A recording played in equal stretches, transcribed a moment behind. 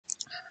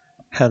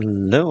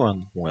Hello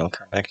and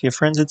welcome back, dear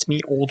friends. It's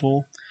me,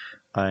 Odo.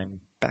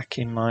 I'm back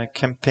in my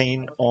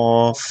campaign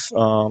of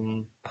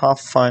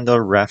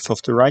Pathfinder Wrath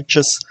of the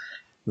Righteous.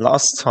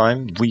 Last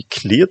time we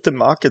cleared the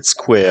market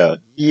square.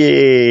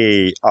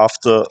 Yay!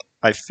 After,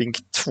 I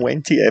think,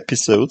 20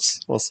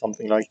 episodes or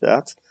something like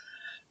that.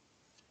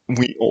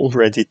 We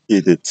already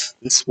did it.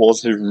 This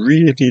was a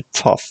really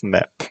tough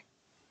map.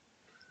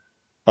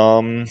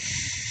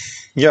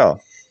 Yeah.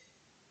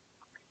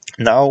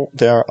 Now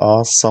there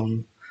are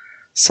some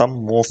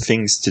more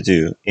things to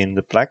do. In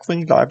the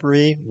Blackwing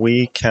Library,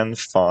 we can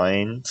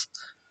find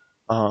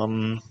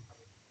the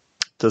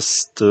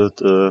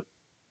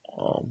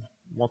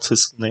what's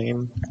his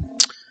name?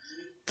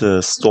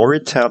 The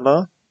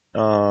storyteller.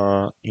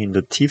 In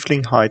the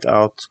Tiefling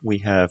hideout, we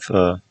have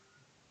the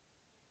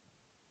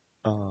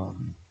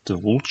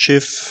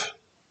Woolchief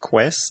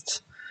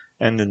quest,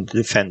 and in the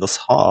Defender's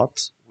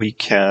Heart, we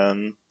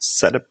can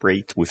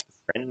celebrate with the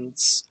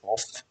friends of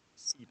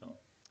Cedar.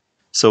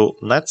 So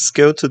let's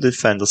go to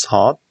Defender's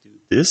Heart, do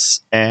this,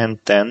 and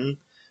then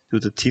do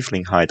the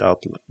Tiefling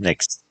hideout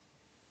next.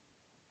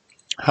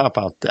 How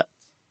about that?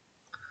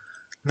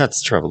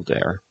 Let's travel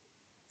there.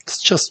 It's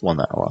just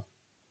 1 hour.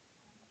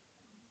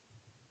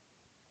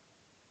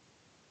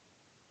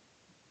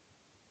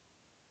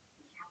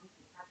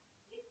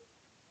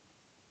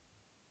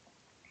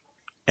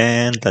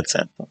 And let's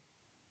enter.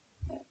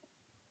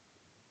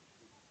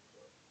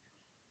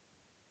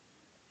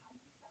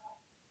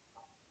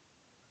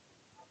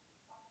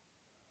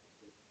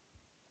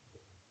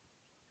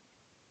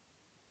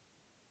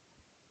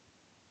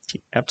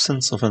 The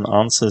absence of an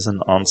answer is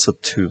an answer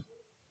too.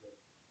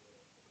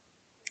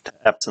 The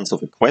absence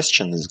of a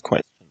question is a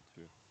question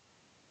too.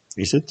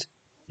 Is it?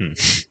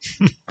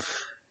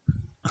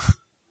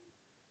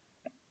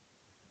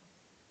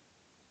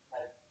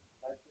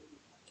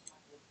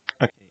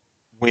 Okay.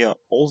 We are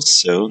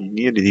also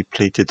nearly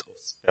depleted of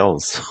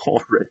spells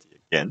already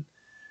again.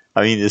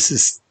 I mean, this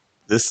is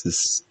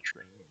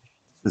strange.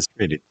 This is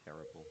really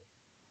terrible.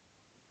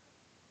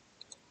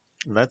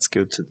 Let's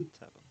go to the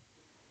tavern.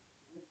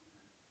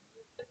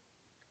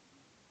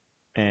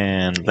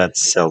 And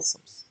let's sell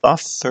some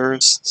stuff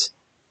first.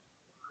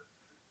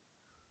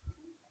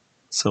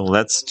 So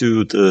let's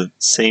do the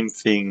same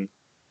thing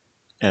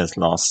as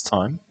last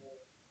time.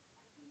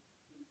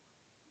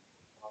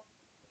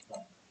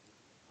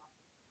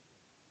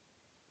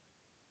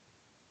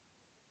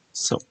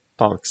 So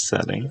bulk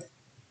selling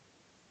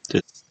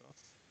this stuff.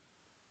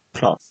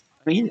 Plus,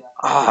 I mean,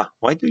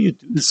 why do you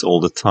do this all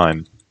the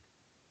time?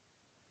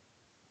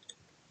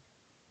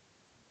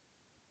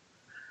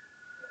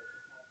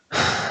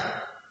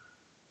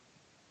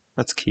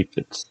 Let's keep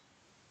it.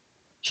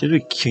 Should we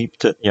keep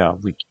the? Yeah,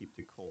 we keep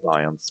the cold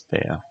iron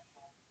spare.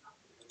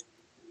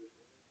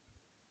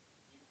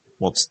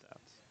 What's that?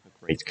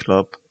 A great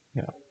club?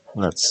 Yeah,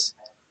 let's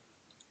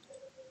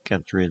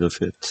get rid of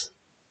it.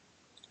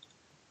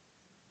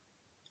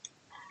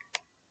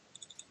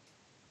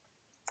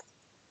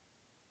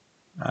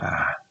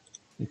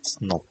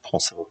 It's not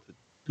possible to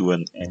do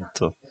an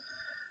enter.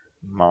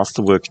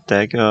 Masterwork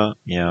dagger,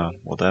 yeah,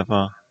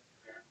 whatever.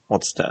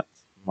 What's that?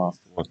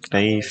 Masterwork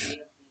glaive,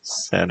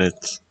 sell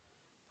it.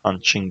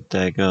 Punching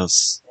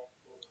daggers,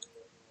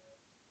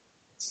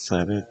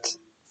 sell it.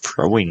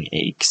 Throwing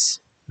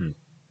eggs.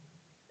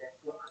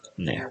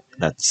 Yeah,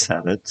 let's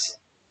sell it.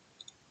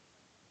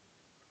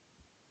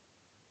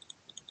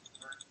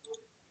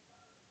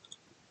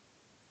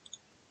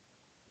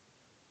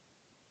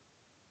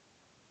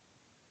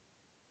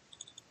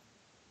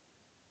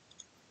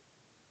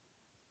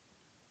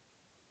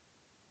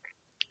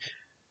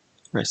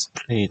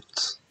 Breastplate.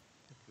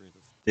 Get rid of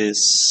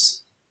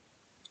this.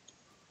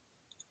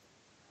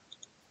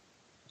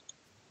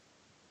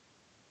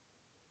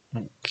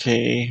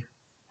 Okay.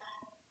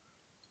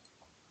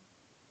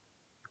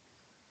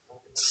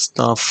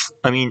 Stuff.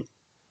 I mean,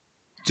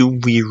 do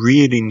we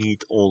really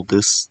need all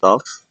this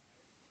stuff?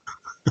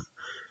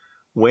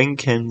 When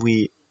can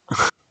we...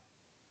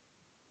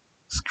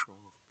 Scroll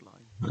of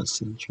Blind.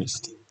 That's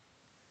interesting.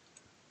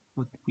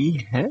 What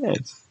we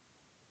have?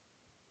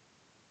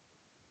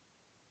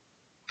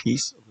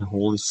 Piece of the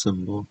holy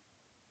symbol.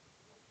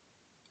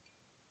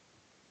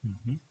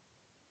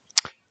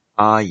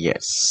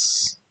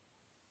 Yes.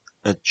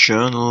 A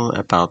journal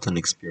about an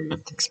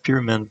experiment.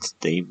 Experiment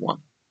day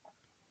 1.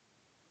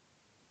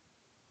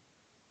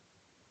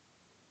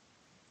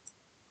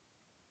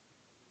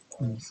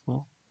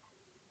 Info.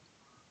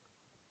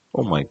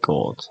 Oh my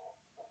god.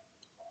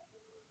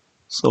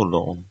 So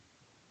long.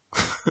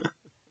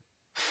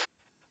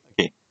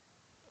 Okay.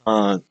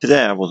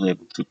 Today I was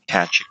able to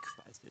catch a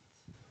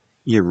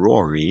Quasit.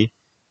 Rory,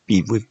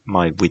 be with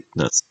my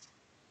witness.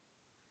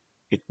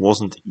 It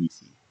wasn't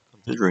easy,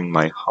 considering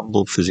my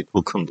humble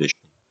physical condition.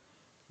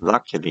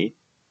 Luckily,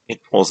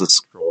 it was a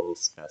scroll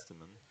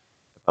specimen,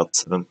 about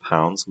 7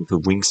 pounds, with a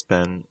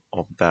wingspan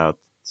of about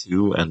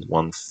 2 and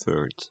one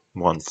third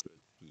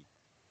feet.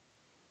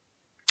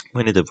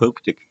 When it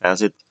awoke, the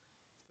Quasit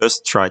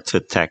first tried to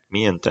attack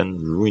me and then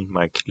ruined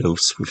my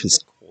clothes with his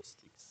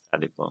caustic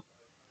saliva.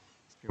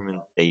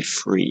 Experiment day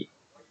 3.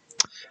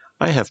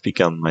 I have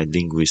begun my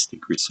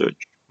linguistic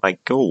research. My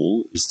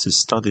goal is to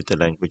study the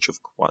language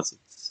of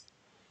quasits.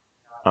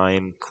 I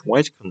am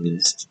quite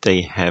convinced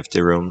they have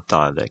their own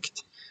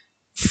dialect.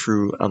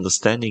 Through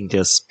understanding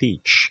their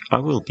speech, I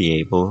will be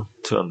able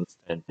to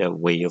understand their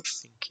way of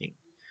thinking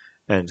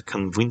and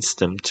convince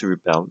them to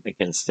rebel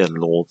against their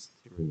lord's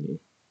tyranny.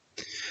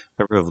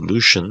 A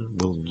revolution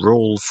will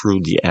roll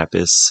through the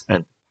abyss,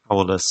 and the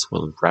powerless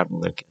will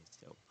rebel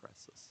against their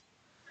oppressors.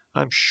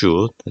 I'm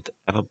sure that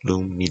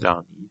Everbloom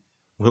Milani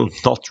will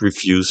not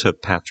refuse her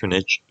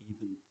patronage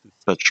even to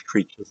such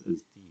creatures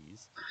as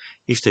these,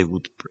 if they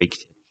would break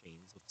their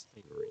chains of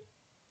slavery.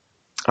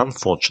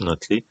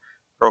 Unfortunately,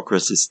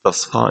 progress is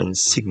thus far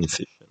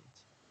insignificant.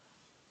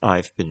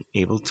 I've been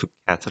able to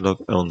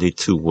catalogue only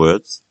two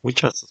words,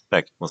 which I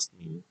suspect must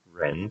mean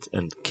rent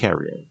and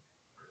carrion.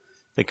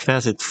 The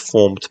Quasit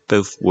formed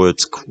both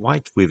words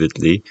quite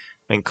vividly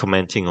when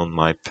commenting on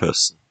my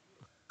person.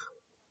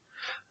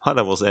 While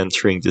I was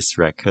entering this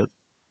record,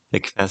 the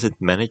Quasit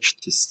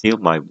managed to steal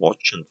my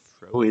watch and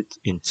throw it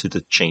into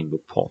the chamber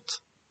pot.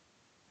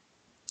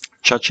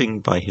 Judging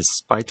by his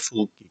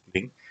spiteful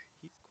giggling,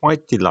 he's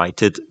quite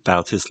delighted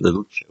about his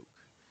little joke.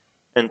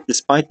 And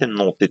despite the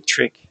naughty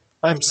trick,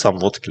 I'm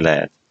somewhat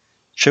glad.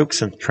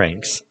 Jokes and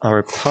pranks are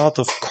a part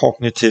of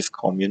cognitive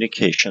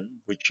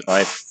communication which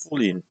I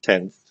fully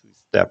intend to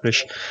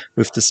establish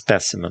with the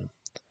specimen.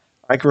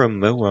 I grow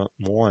more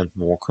and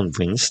more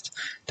convinced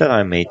that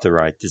I made the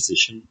right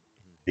decision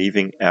in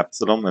leaving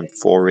Absalom and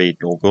Foray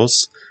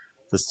Logos,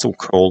 the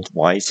so-called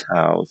wise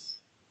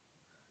house,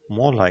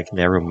 more like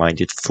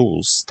narrow-minded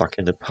fools stuck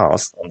in the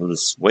past under the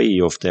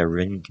sway of their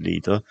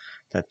ringleader,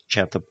 that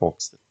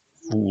chatterbox, the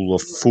fool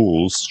of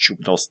fools,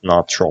 Jubilos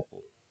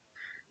Trouble.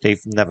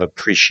 They've never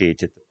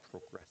appreciated the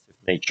progressive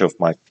nature of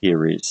my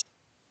theories.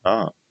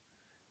 Ah,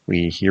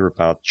 we hear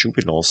about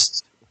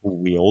Jubilos, who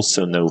we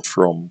also know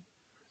from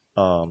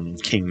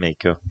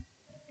Kingmaker.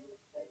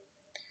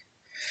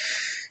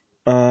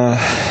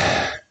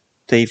 Uh,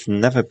 they've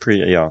never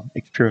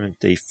experiment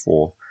day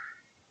 4.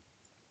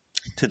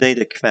 Today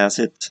the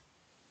Quasit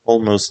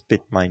almost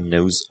bit my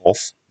nose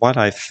off while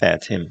I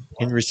fed him.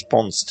 In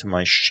response to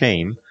my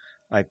shame,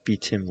 I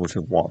beat him with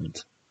a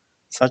wand.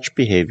 Such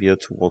behavior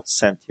towards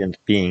sentient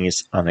being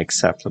is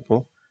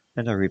unacceptable,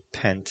 and I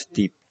repent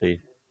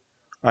deeply.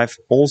 I've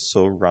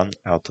also run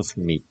out of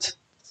meat.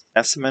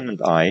 Specimen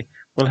and I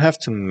will have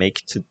to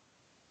make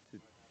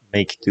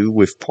do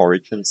with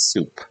porridge and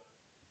soup.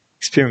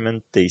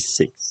 Experiment day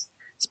 6.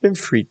 It's been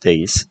 3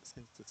 days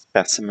since the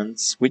specimen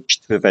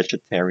switched to a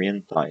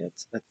vegetarian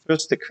diet. At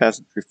first the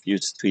Quasit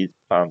refused to eat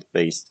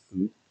plant-based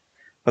food,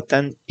 but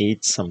then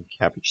ate some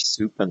cabbage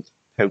soup and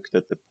poked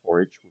at the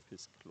porridge with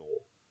his claw.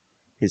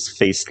 His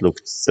face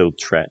looked so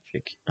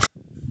tragic.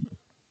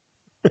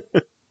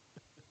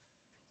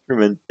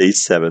 Experiment day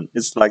 7.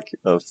 It's like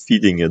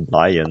feeding a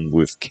lion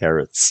with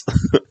carrots.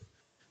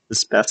 The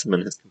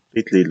specimen has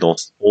completely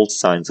lost all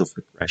signs of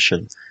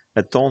aggression.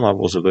 At dawn I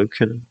was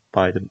awoken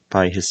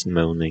by his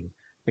moaning.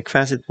 The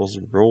Quasit was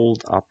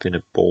rolled up in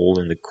a ball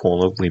in the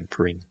corner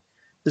whimpering.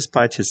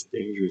 Despite his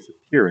dangerous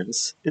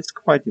appearance, it's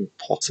quite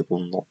impossible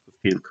not to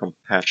feel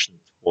compassion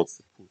towards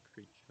the poor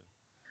creature.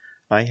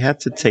 I had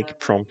to take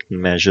prompt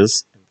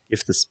measures and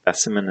give the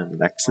specimen a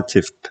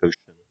laxative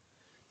potion.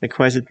 The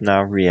Quasit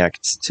now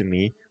reacts to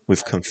me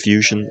with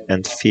confusion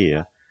and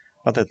fear,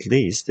 but at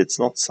least it's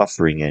not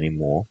suffering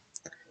anymore.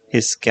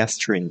 His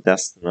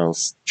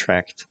gastrointestinal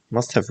tract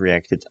must have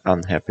reacted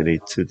unhappily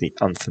to the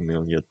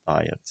unfamiliar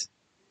diet.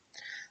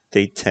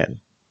 Day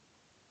 10.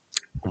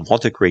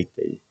 What a great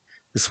day.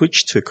 The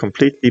switch to a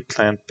completely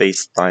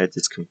plant-based diet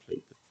is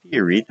complete. The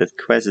theory that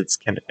Quasits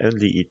can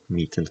only eat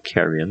meat and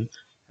carrion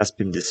has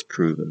been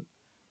disproven.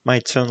 My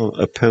eternal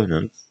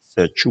opponent,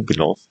 Sir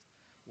Jubilost,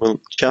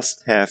 will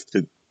just have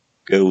to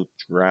go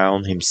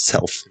drown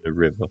himself in the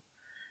river.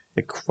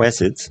 The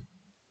Quasit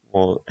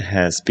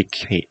has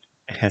became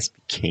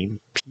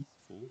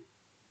peaceful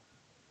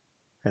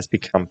has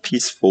become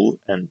peaceful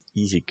and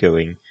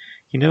easygoing.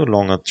 He no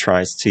longer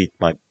tries to eat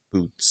my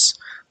boots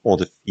or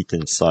the feet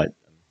inside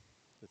them.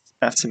 The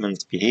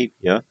specimen's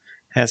behavior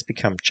has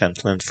become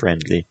gentle and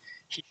friendly.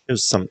 He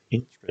shows some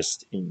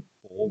interest in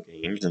ball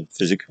games and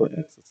physical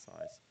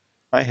exercise.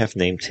 I have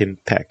named him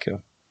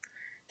Packer.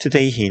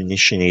 Today he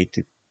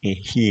initiated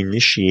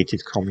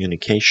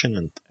communication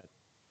and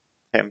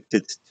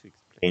attempted to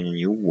explain a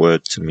new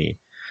word to me.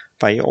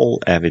 By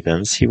all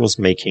evidence, he was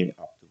making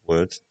up the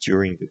word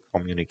during the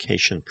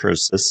communication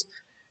process,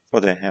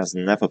 for there has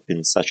never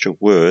been such a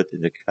word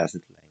in the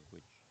classic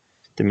language.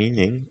 The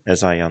meaning,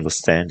 as I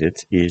understand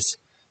it, is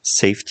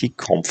safety,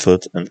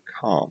 comfort, and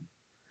calm.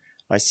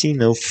 I see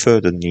no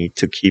further need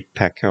to keep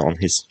Packer on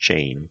his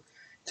chain.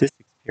 This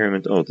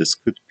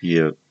could be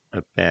a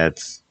bad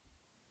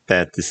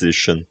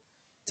decision.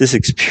 This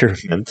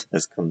experiment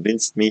has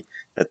convinced me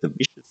that the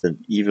vicious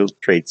and evil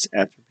traits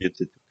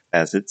attributed to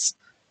Quasits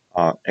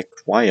are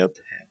acquired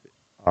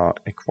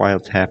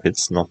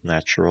habits not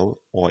natural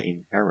or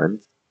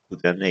inherent to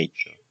their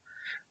nature.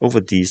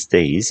 Over these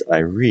days I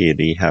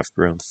really have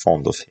grown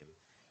fond of him,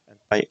 and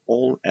By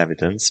all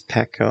evidence,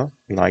 Pekka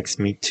likes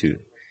me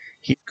too.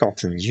 He's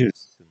gotten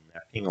used to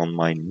napping on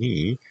my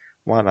knee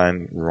while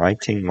I'm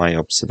writing my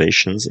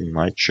observations in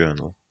my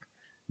journal.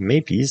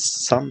 Maybe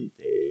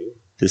someday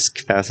this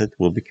facet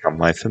will become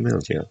my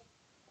familiar.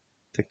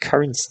 The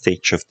current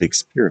stage of the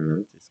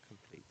experiment is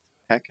complete.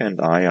 Pekka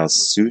and I are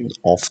soon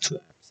off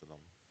to Epsilon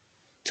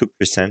to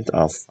present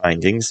our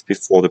findings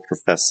before the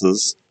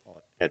professors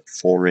at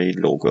Foray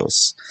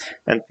Logos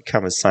and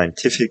become a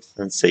scientific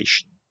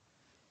sensation.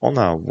 On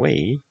our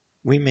way,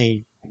 we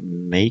may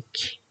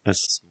make a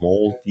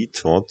small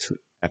detour to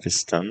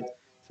Avistan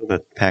so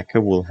that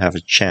Packer will have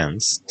a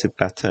chance to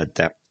better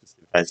adapt to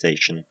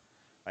civilization.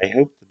 I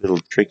hope the little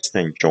trickster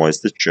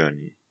enjoys the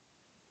journey.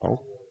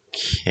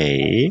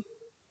 Okay.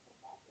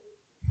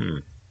 Hmm.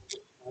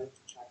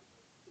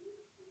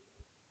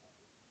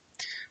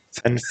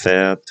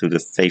 Fanfare to the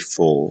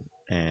Faithful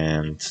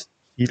and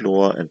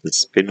Helor and the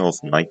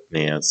Spin-off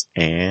Nightmares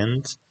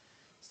and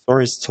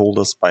stories told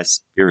us by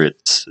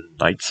spirits,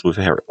 nights with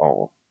hair.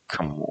 Oh,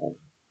 come on.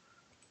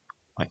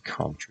 I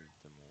can't read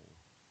them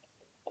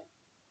all.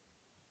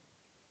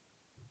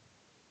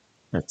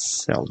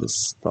 Let's sell this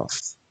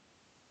stuff.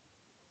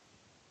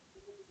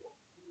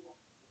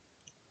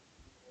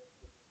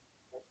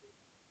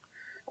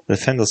 The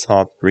defender's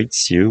heart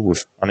greets you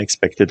with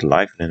unexpected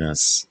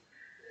liveliness.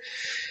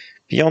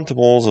 Beyond the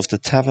walls of the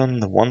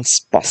tavern, the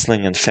once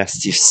bustling and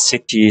festive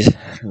city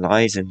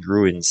lies in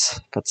ruins,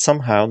 but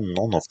somehow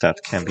none of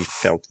that can be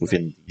felt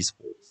within these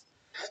walls.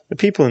 The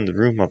people in the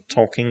room are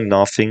talking,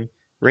 laughing,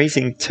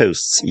 raising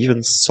toasts,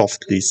 even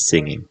softly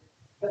singing.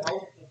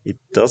 It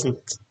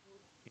doesn't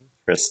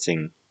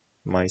interesting.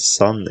 My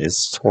son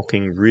is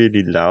talking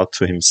really loud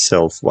to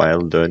himself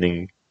while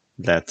learning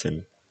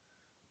Latin.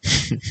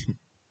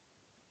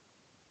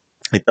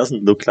 It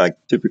doesn't look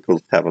like typical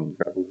tavern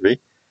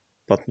revelry,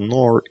 but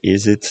nor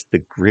is it the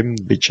grim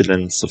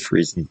vigilance of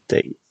recent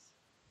days.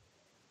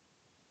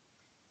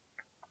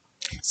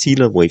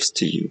 Seela waves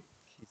to you.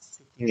 She's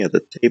sitting at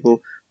a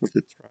table with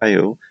the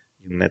trio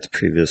you met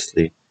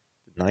previously.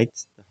 The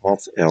knight, the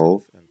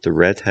half-elf, and the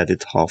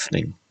red-headed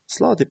halfling.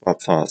 Slowly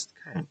but fast,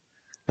 come.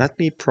 Let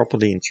me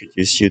properly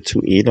introduce you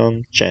to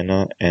Elon,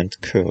 Jannah, and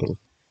Curl,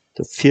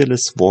 the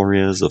fearless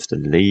warriors of the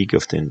League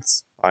of the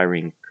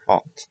Inspiring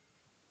Cart.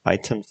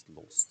 Items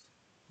lost.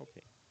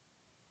 Okay.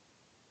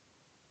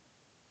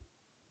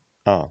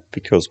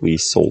 Because we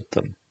sold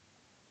them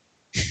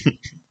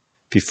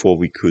before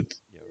we could.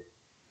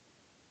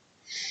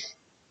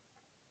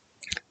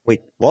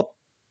 Wait, what?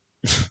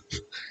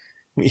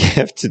 We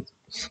have to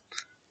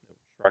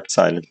shrug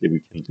silently. We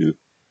can do.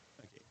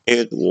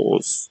 It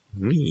was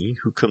me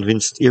who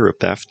convinced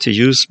Irabeth to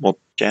use what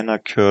Jannah,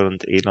 Curl,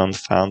 and Elon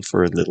found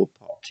for a little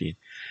party.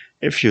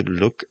 If you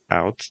look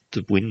out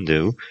the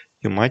window,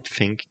 you might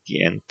think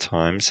the end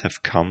times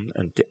have come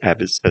and the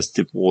abyss has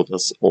devoured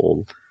us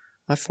all.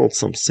 I thought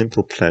some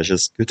simple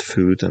pleasures, good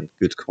food, and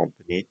good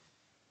company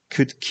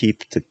could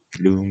keep the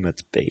gloom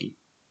at bay.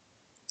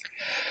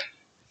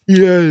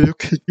 Yeah,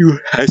 look at you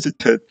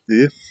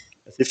hesitantly,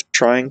 as if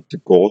trying to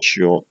gauge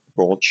your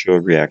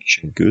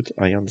reaction. Good,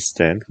 I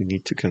understand. We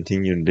need to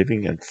continue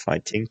living and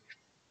fighting,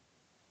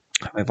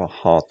 however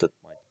hard that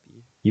might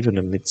be, even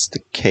amidst the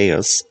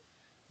chaos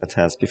that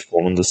has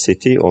befallen the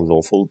city, or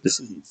lawful. This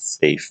isn't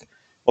safe.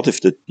 What if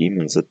the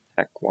demons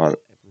attack while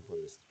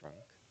everyone is drunk?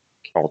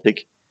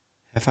 Chaotic.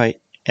 Have I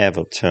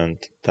ever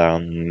turned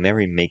down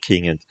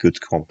merrymaking and good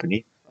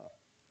company?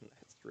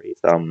 Let's raise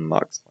our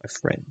mugs, my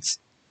friends.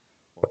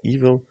 For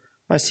evil,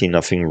 I see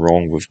nothing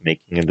wrong with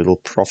making a little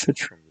profit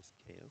from this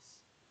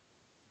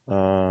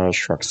chaos.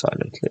 Shrug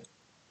silently.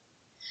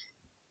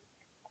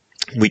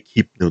 We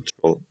keep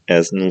neutral,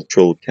 as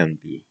neutral can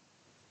be.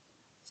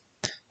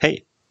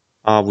 Hey,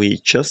 are we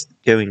just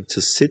going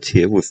to sit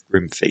here with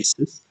grim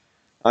faces?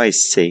 I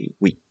say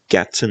we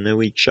get to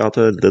know each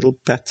other a little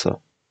better.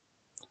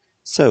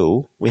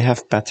 So we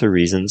have better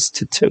reasons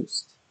to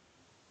toast.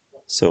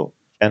 So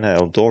Jannah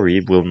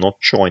Aldori will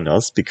not join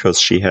us because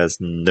she has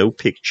no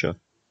picture.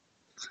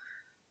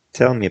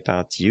 Tell me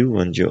about you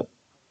and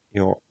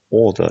your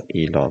order,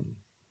 Elon.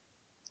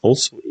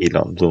 Also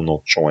Elon will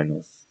not join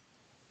us.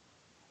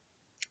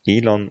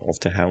 Elon of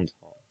the Hound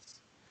Hearts.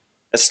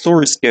 As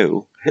stories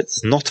go,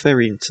 it's not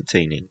very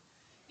entertaining.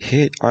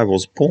 Here I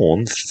was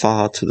born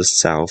far to the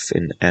south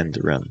in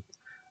Andoran.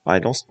 I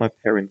lost my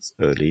parents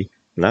early,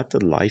 led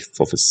the life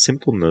of a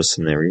simple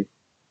mercenary,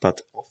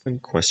 but often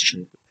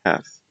questioned the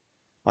path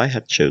I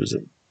had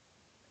chosen.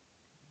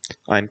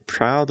 I'm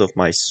proud of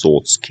my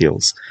sword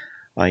skills.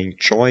 I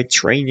enjoy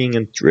training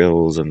and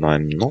drills, and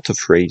I'm not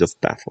afraid of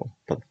battle,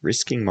 but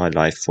risking my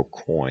life for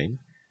coin,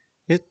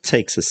 it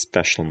takes a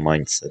special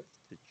mindset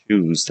to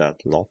choose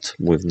that lot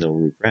with no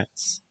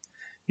regrets.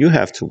 You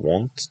have to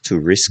want to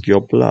risk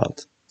your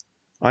blood.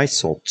 I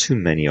saw too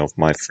many of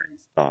my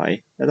friends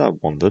die, and I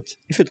wondered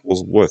if it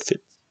was worth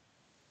it.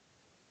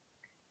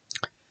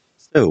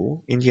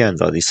 So, in the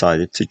end, I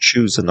decided to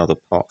choose another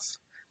path.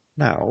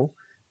 Now,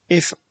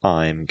 if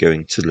I'm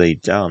going to lay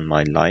down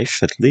my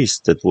life, at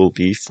least it will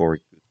be for a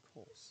good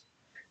cause.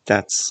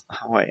 That's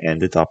how I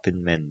ended up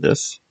in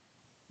Mendef.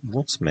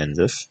 What's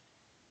Mendev?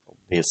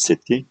 A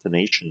city, the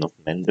nation of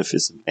Mendev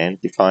is a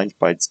land defined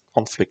by its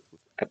conflict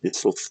with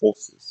abyssal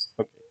forces.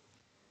 Okay.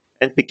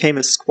 And became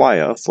a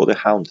squire for the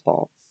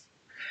Houndhearts.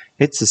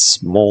 It's a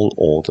small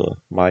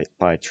order.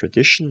 By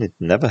tradition, it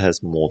never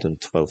has more than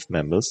 12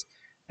 members,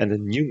 and a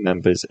new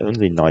member is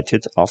only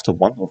knighted after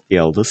one of the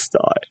elders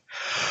die.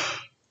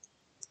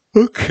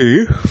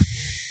 Okay.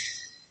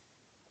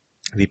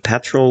 We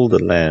patrol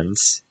the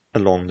lands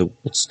along the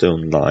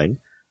Woodstone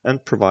line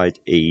and provide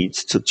aid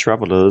to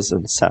travelers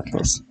and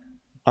settlers.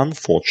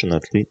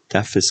 Unfortunately,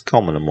 death is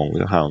common among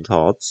the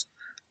Houndhearts.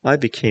 I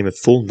became a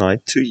full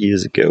knight 2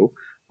 years ago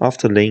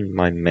after laying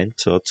my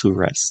mentor to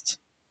rest.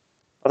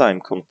 But I am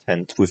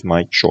content with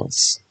my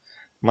choice.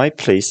 My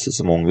place is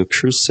among the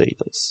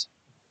Crusaders.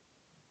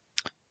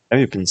 Have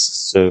you been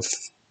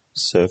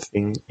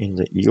surfing in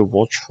the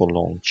Eelwatch for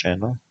long,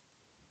 Jannah?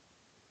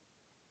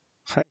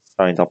 I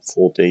signed up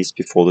 4 days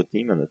before the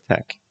demon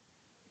attack.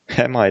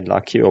 Am I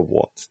lucky or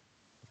what?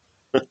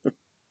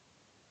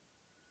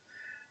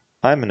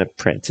 I'm an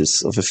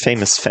apprentice of a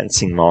famous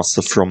fencing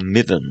master from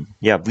Miven.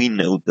 Yeah, we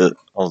know the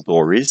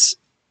Aldoris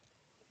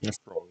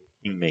from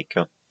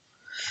Kingmaker.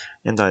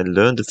 And I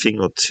learned a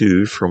thing or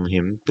two from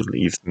him,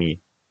 believe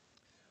me.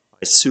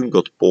 I soon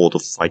got bored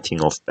of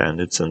fighting off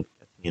bandits and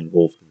getting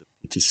involved in the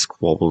petty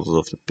squabbles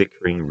of the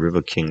bickering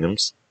river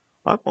kingdoms.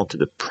 I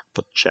wanted a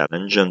proper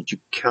challenge, and you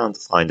can't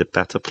find a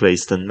better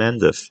place than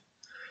Mendev.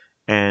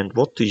 And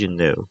what do you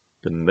know?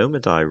 The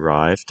moment I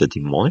arrived, the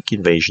demonic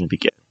invasion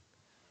began.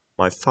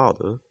 My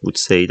father would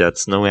say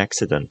that's no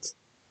accident.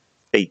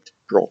 Fate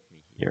brought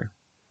me here.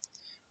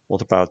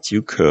 What about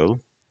you, Curl?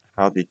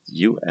 How did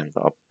you end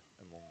up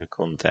among the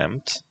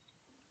condemned?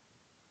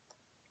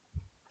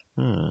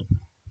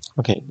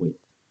 Okay, wait.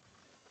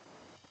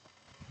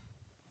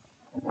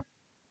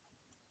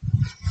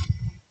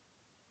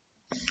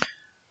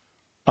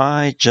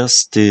 I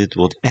just did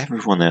what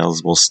everyone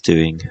else was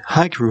doing.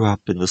 I grew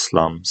up in the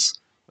slums.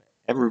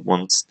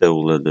 Everyone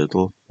stole a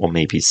little, or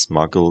maybe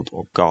smuggled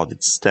or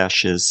guarded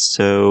stashes,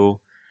 so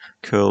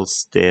Curl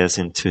stares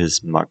into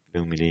his mug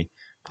gloomily.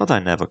 But I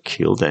never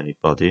killed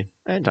anybody,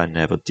 and I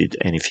never did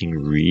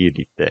anything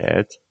really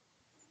bad.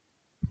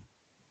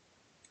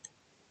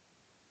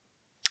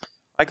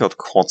 I got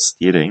caught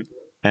stealing,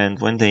 and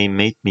when they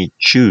made me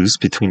choose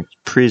between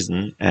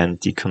prison and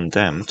the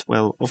condemned,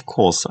 well, of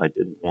course I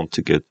didn't want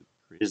to go to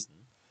prison.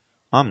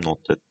 I'm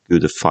not that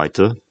good a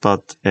fighter,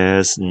 but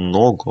as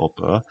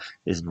Norgobber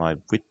is my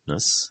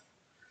witness,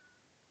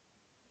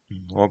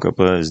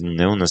 Norgobber is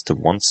known as the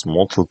once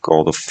mortal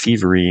god of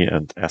thievery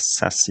and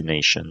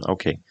assassination.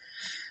 Okay,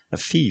 a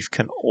thief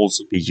can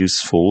also be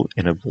useful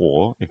in a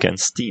war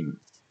against demons.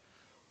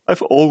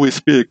 I've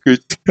always been a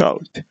good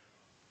scout.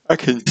 I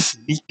can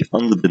sneak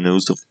under the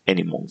nose of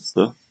any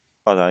monster,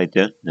 but I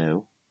don't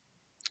know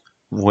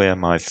where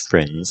my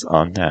friends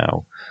are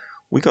now.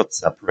 We got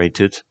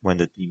separated when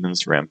the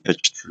demons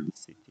rampaged through the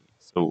city,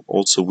 so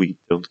also we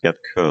don't get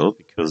Curl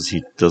because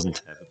he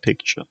doesn't have a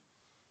picture.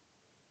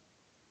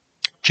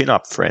 Chin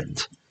up,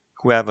 friend.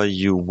 Whoever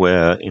you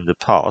were in the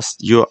past,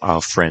 you're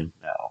our friend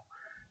now,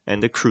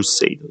 and a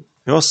crusader.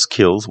 Your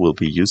skills will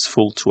be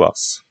useful to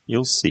us.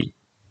 You'll see.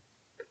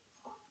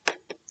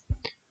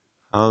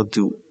 How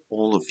do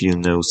all of you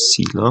know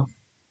Sela?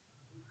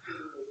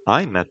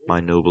 I met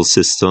my noble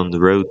sister on the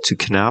road to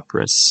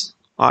Canabras.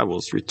 I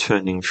was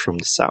returning from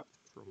the south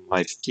from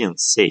my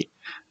fiancée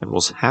and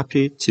was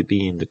happy to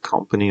be in the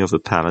company of a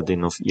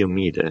paladin of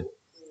Iomide.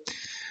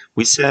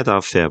 We said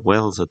our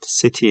farewells at the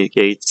city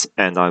gates,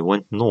 and I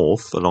went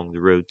north along the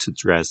road to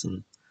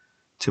Dresden,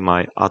 to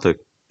my other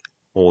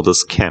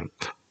order's camp.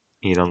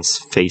 Elan's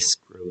face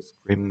grows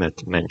grim at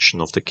the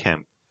mention of the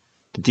camp.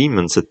 The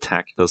demons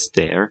attacked us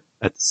there.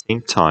 At the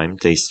same time,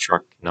 they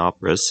struck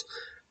Canabras,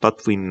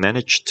 but we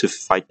managed to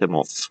fight them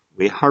off.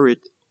 We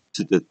hurried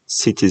to the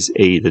city's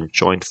aid and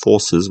joined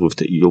forces with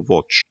the Eel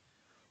Watch.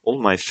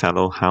 All my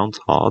fellow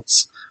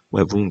Houndhearts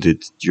were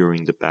wounded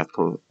during the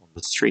battle on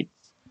the street.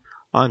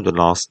 I'm the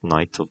last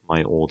knight of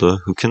my order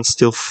who can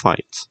still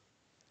fight.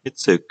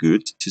 It's so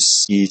good to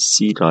see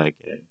Sela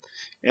again.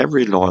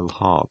 Every loyal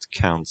heart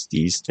counts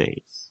these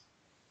days.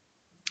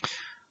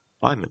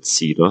 I met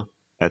Sela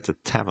at a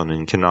tavern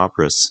in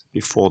Canabras,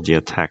 before the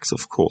attacks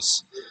of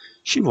course.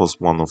 She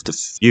was one of the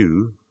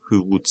few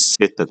who would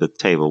sit at a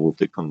table with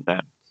the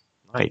condemned.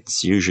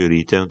 Knights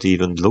usually don't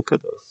even look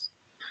at us.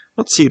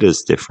 But Sela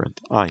is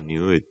different. I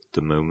knew it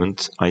the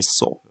moment I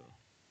saw her.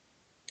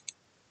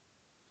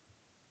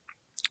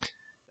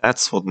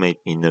 That's what made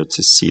me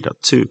notice Sela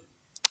too.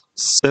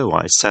 So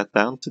I sat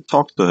down to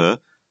talk to her.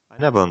 I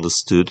never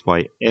understood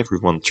why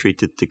everyone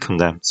treated the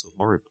condemned so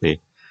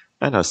horribly,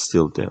 and I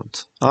still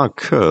don't. Our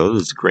Curl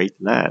is a great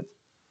lad.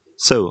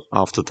 So,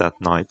 after that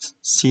night,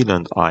 Sela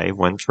and I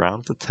went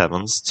round the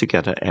taverns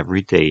together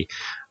every day.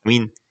 I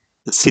mean,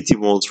 the city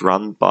was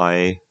run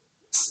by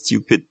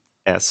stupid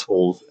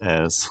assholes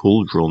as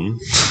Huldrun,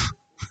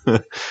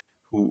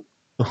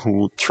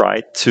 who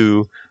tried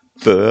to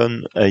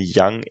burn a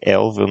young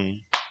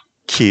elven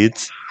kid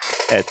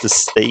at the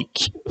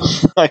stake.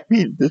 I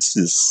mean, this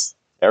is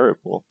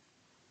terrible.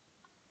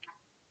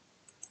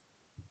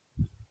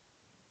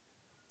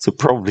 So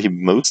probably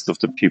most of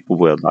the people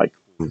were like,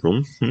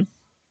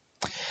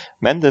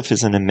 Mendev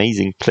is an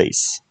amazing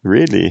place.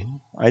 Really?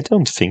 I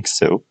don't think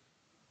so.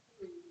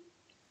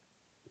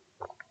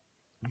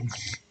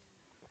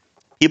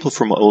 People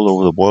from all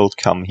over the world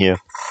come here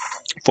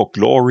for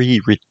glory,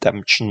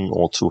 redemption,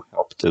 or to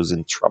help those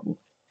in trouble.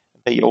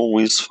 They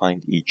always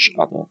find each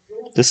other.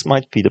 This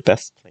might be the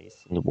best place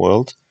in the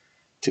world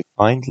to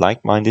find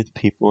like-minded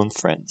people and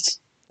friends.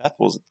 That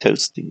was a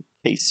toast in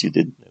case you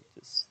didn't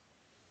notice.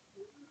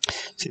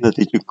 Tina,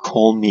 did you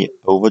call me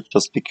over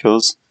just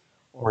because?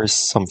 Or is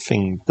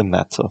something the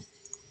matter?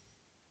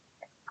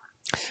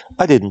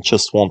 I didn't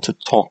just want to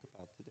talk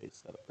about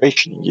today's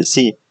celebration. You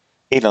see,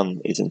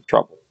 Elon is in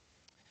trouble.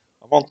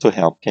 I want to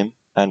help him,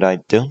 and I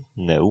don't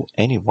know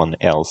anyone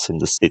else in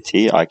the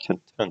city I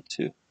can turn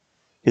to.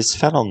 His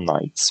fellow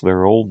knights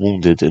were all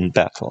wounded in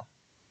battle.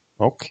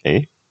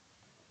 Okay.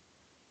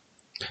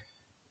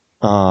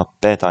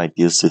 Bad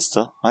idea,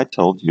 sister. I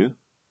told you.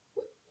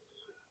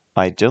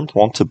 I don't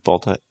want to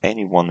bother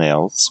anyone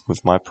else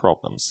with my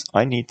problems.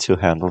 I need to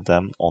handle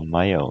them on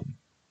my own.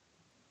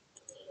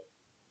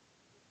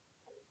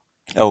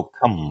 Oh,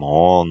 come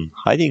on.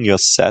 Hiding your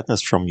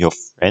sadness from your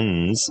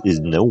friends is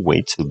no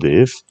way to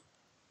live.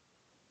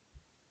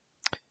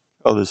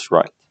 God is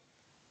right.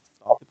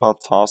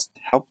 About Fast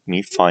helped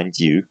me find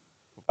you.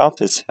 Without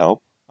his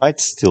help, I'd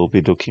still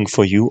be looking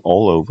for you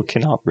all over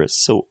Canabras.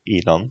 So,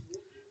 Elon,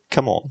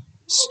 come on,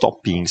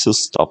 stop being so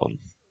stubborn.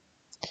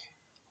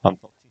 I'm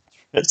not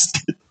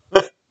interested.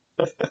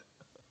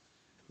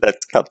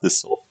 Let's cut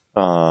this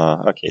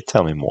off. Okay,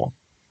 tell me more.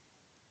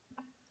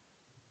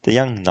 The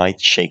young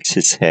knight shakes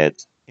his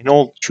head. In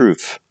all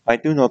truth, I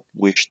do not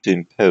wish to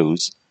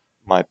impose.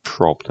 My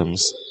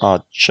problems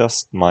are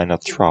just minor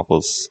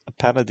troubles. A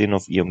paladin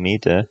of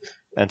Iomede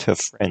and her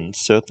friend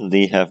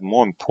certainly have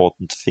more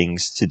important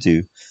things to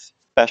do,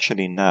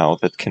 especially now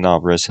that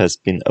Canabras has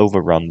been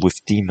overrun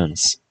with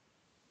demons.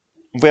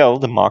 Well,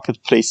 the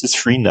marketplace is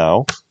free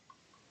now.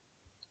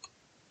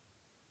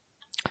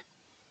 If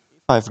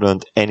I've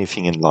learned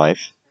anything in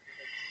life,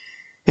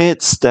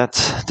 it's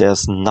that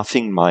there's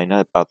nothing minor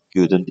about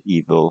good and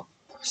evil.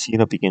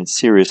 Sina begins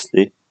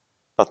seriously,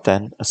 but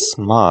then a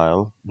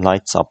smile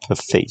lights up her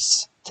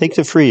face. Take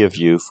the three of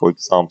you, for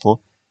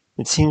example.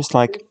 It seems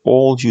like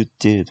all you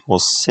did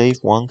was save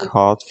one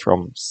card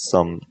from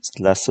some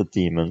lesser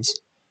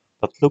demons,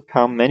 but look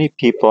how many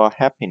people are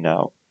happy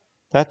now.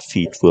 That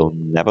feat will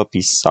never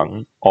be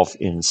sung of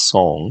in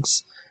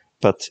songs,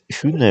 but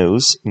who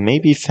knows,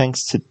 maybe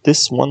thanks to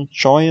this one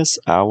joyous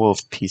hour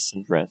of peace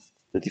and rest,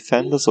 the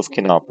defenders of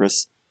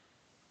Kenabres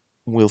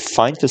will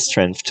find the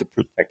strength to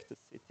protect the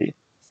city.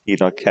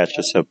 Sela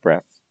catches her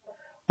breath.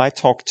 I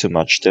talk too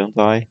much, don't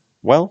I?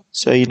 Well,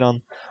 Sir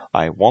Elon,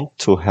 I want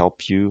to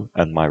help you,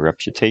 and my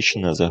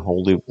reputation as a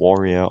holy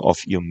warrior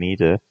of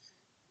Yomede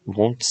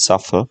won't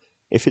suffer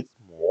if it's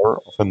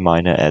more of a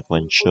minor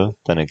adventure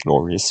than a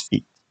glorious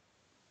feat.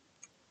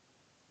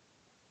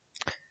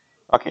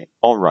 Okay,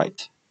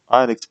 alright.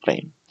 I'll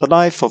explain. The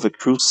life of a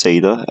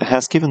crusader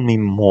has given me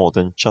more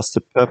than just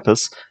a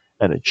purpose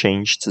and a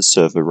change to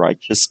serve a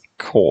righteous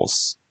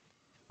cause.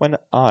 When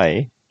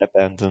I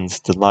abandoned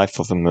the life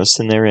of a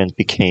mercenary and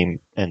came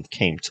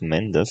to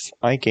Mendev,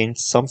 I gained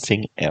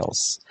something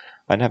else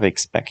I never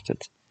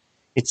expected.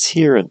 It's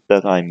here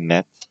that I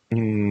met,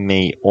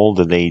 may all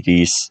the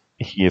ladies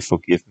here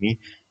forgive me,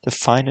 the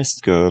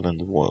finest girl in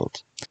the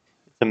world.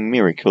 It's a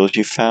miracle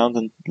she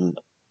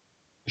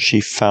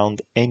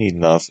found any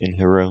love in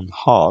her own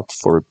heart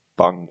for a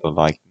bungler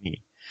like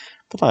me.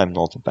 But I am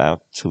not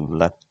about to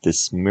let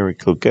this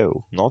miracle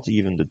go. Not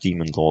even the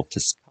demon lord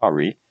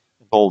Tiscari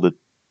and all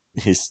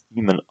his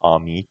demon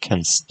army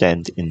can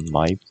stand in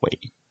my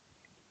way.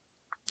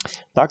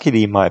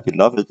 Luckily, my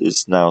beloved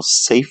is now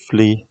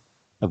safely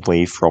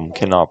away from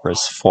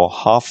Canabras. For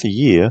half a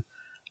year,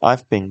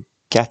 I've been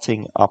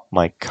getting up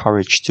my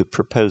courage to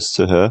propose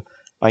to her.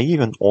 I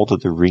even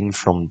ordered a ring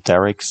from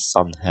Derek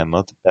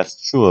Sunhammer, the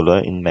best jeweler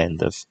in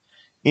Mendev.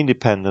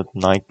 Independent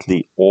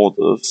knightly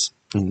orders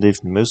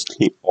live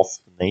mostly off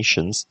the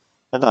nations,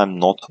 and I'm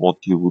not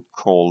what you would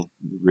call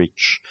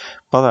rich,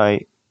 but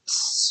I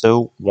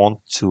so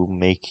want to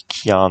make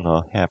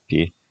Kiana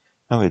happy.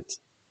 Oh, it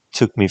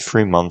took me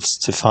 3 months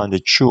to find a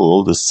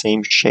jewel the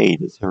same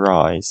shade as her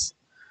eyes,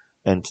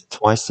 and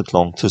twice that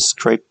long to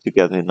scrape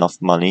together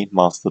enough money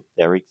Master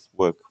Derek's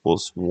work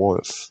was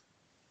worth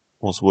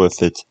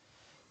it.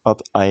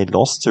 But I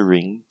lost the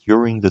ring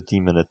during the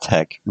demon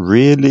attack.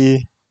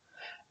 Really?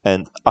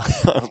 And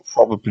I'll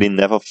probably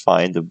never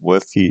find a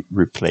worthy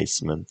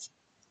replacement.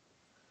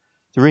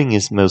 The ring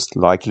is most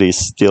likely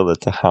still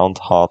at the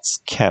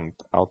Houndheart's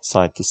camp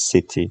outside the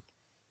city.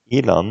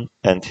 Elon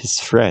and his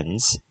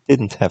friends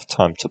didn't have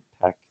time to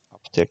pack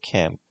up their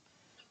camp.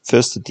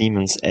 First the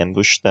demons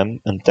ambushed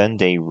them, and then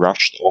they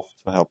rushed off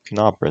to help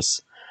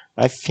Knabres.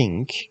 I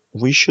think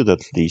we should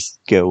at least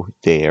go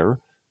there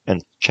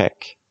and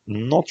check.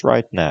 Not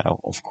right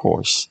now, of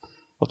course,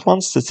 but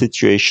once the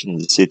situation in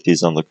the city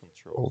is under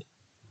control.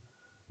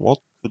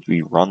 What could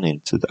we run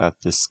into at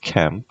this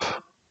camp?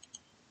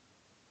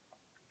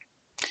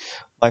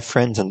 My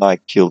friends and I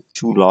killed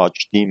two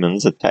large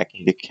demons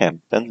attacking the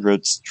camp, then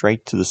rode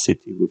straight to the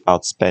city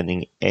without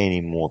spending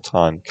any more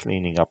time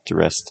cleaning up the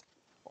rest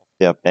of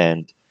their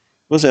band. It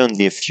was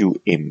only a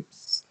few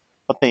imps,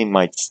 but they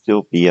might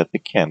still be at the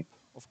camp.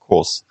 Of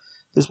course,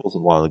 this was a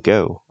while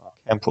ago. Our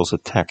camp was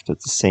attacked at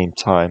the same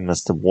time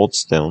as the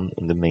wardstone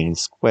in the main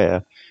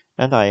square,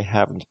 and I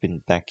haven't been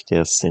back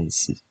there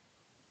since.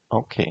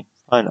 Okay,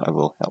 fine, I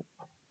will help.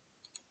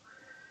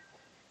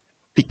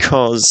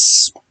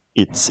 Because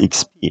it's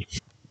XP.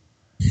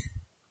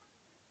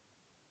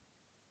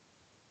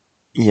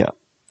 Yeah,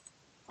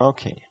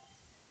 okay.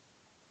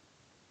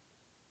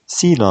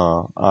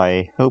 Sila,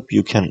 I hope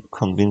you can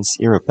convince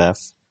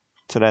Irabeth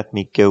to let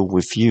me go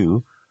with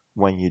you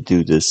when you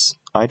do this.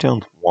 I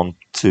don't want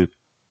to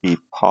be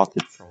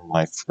parted from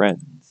my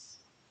friends.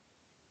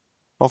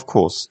 Of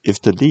course,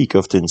 if the League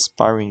of the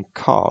Inspiring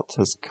Card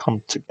has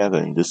come together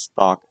in this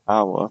dark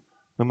hour,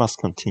 we must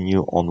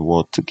continue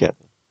onward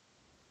together.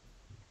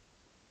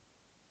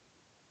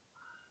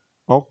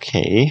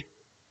 Okay.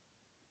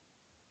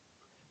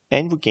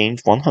 And we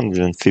gained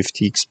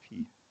 150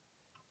 XP.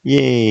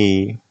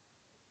 Yay!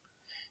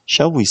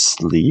 Shall we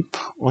sleep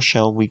or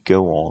shall we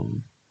go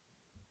on?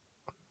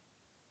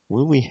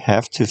 Will we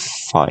have to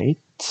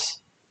fight?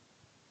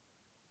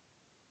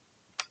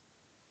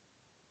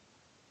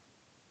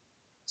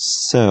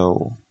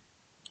 So,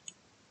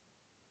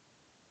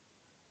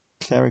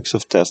 Clerics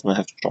of Desna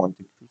have joined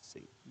the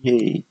crusade.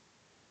 Yay!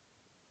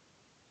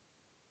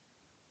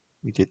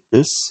 We did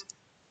this.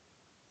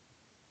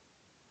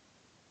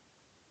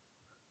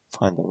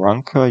 Find a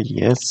ranker,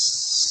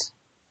 yes.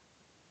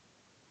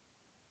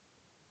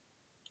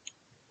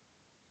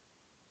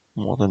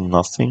 More than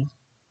nothing.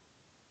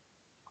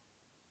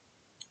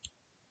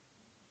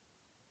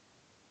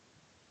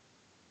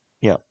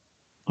 Yeah,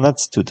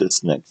 let's do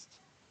this next.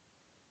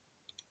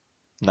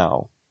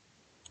 Now,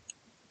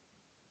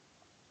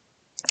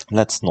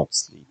 let's not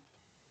sleep.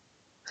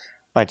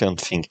 I don't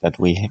think that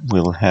we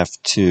will have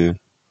to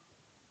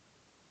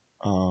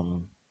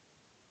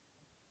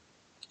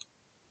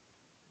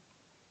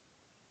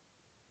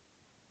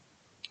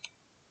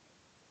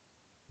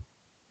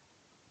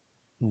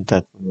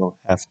that we'll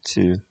have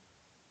to.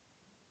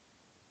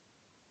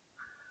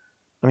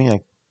 I mean,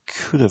 I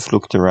could have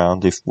looked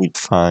around if we'd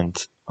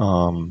find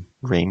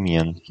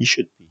Ramian. He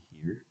should be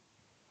here.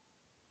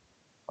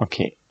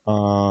 Okay,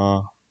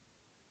 but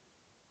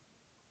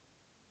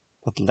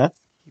let's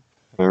keep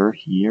her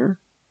here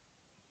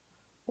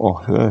or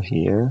her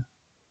here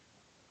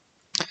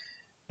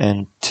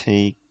and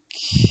take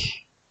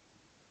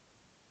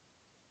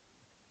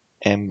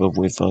Amber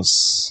with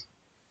us.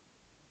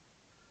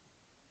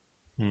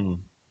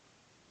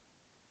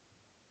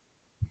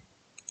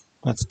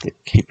 Let's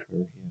keep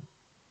her here.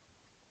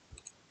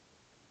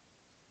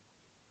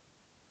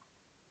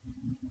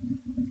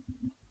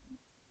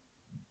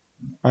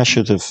 I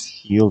should have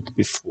healed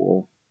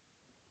before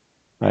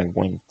I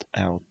went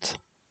out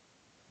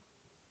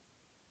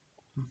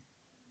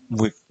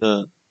with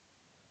the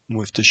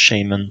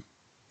shaman.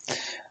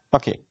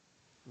 Okay,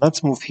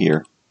 let's move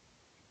here.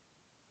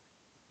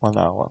 1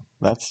 hour.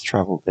 Let's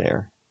travel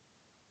there.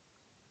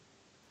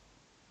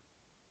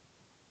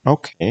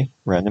 Okay,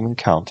 random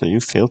encounter. You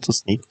failed to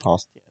sneak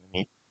past the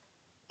enemy.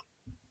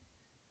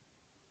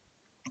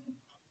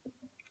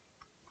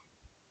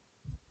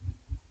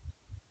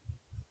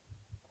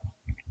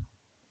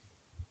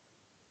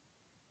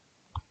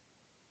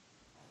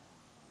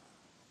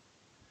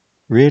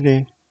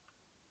 Really?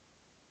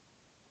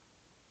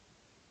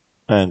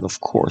 And of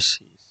course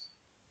he's...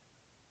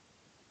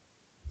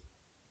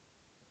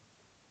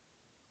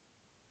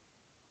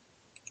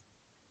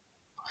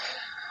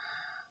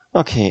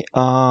 Okay,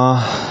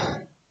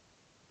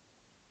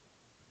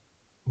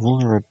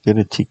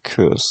 vulnerability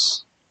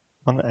curse.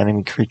 One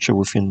enemy creature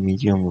within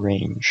medium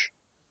range.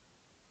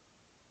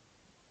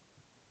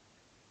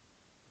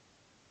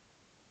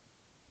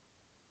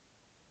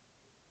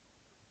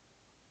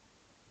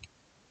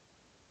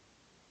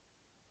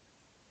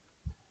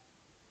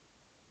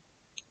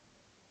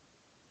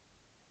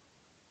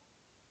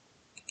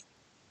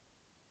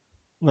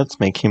 Let's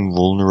make him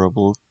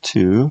vulnerable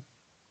to...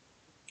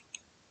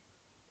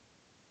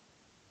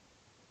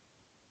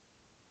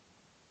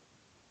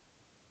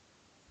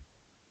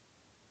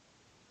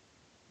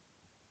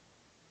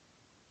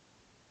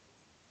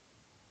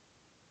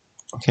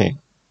 Okay.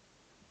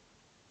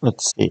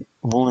 Let's see.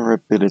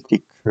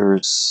 Vulnerability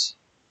curse.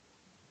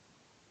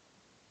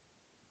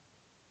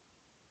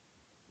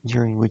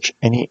 During which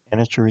any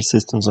energy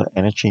resistance or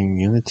energy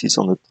immunities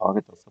on the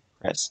target are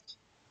suppressed.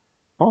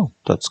 Oh,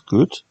 that's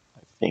good,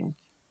 I think.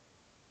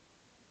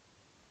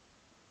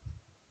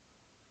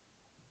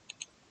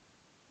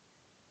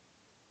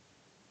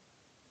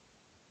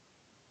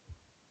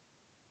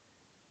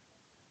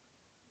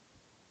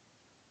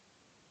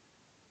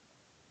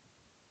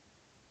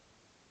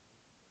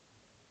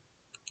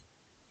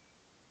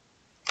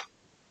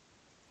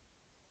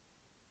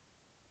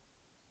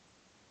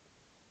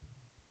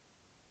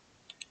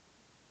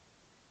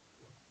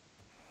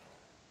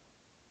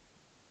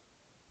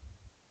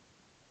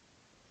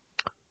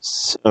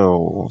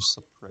 So,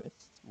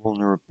 suppressed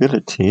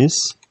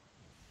vulnerabilities.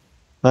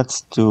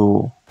 Let's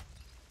do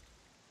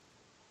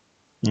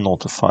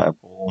not a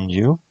fireball on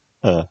you.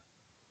 Uh,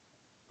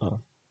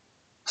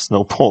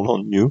 snowball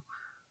on you.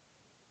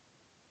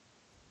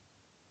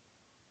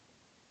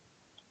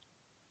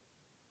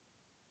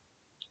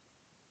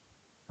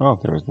 Oh,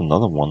 there is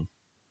another one.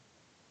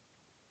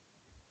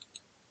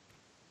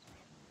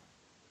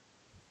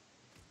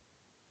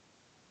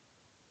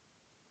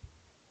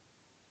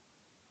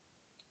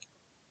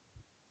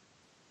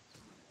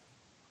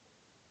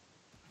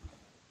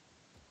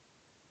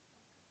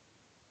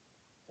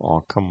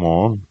 Oh, come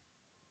on.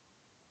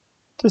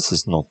 This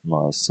is not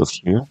nice of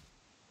you.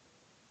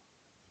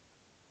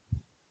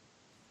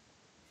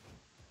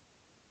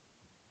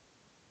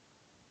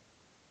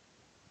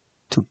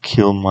 To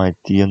kill my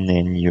dear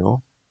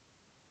Nenyo.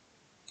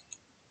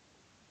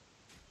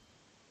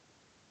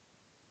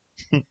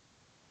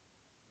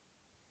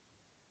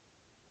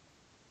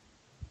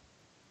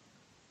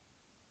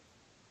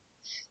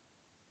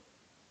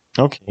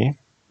 Okay,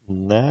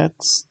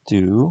 let's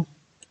do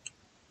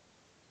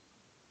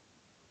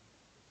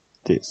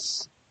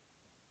this.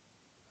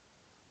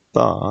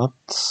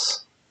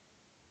 But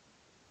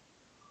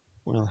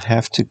we'll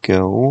have to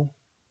go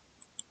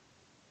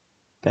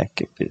back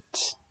a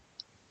bit.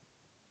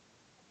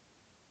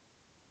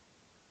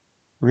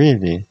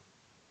 Really?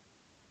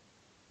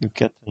 You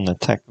get an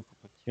attack of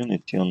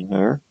opportunity on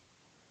her?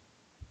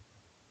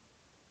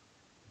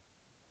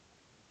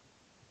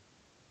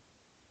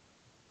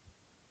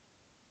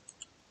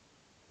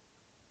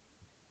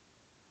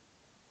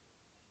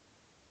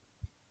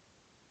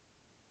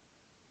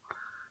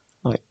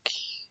 Like,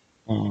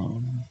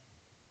 um,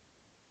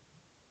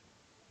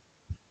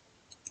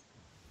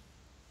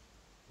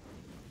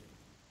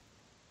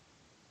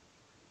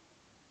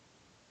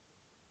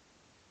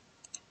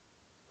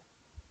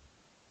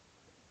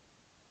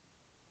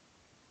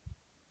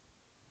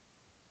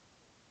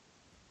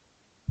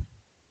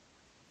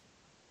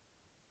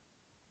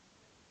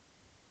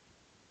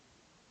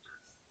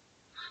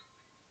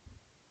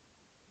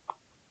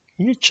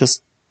 you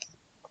just...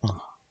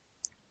 Oh,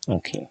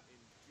 okay.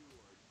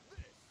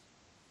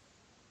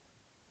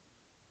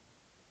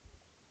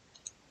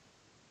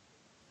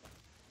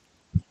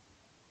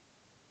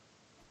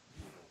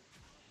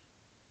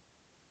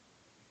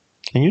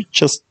 Can you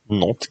just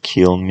not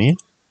kill me?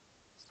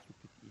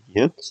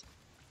 Idiot.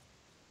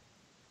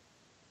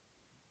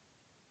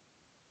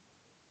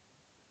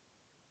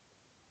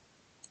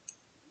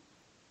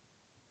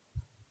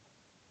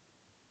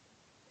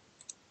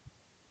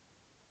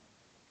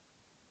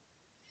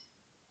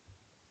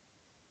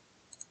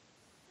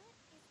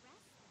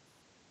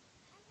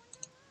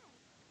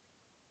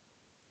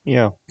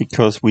 Yeah,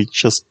 because we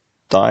just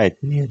died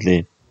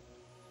nearly.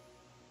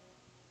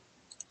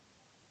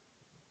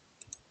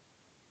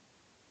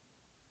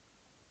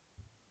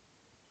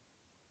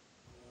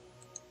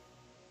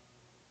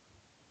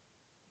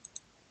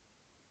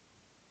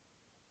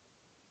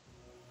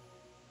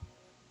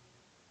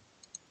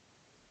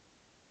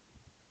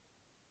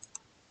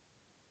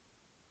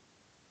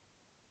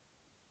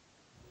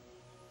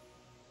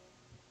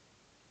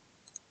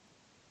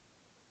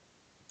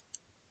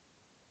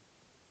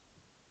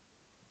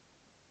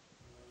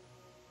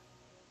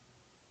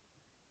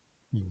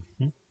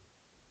 Mm-hmm.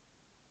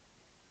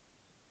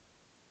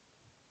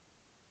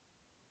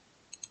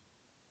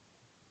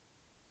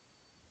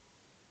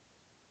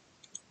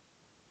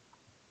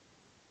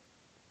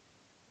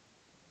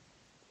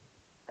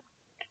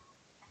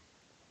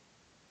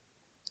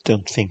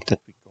 Don't think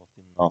that we got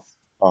enough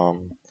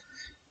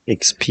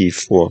XP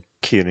for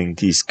killing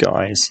these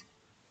guys.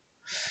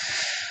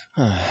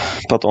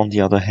 But on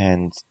the other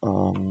hand,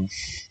 oh,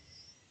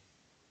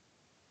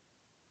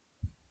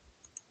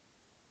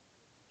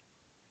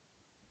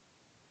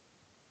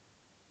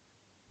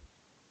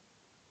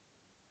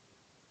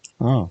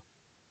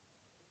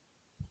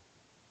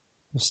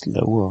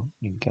 slower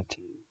in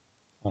getting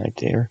right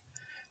there.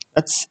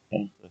 Let's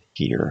enter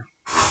here.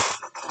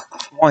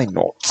 Why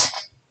not?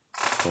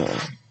 Uh,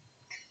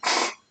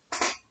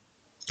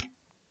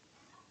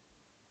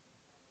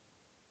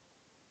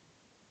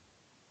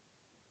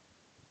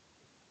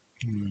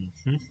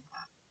 mhm.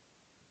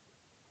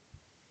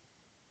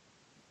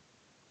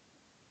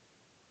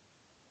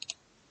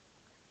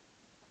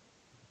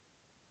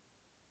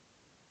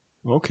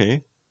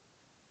 Okay.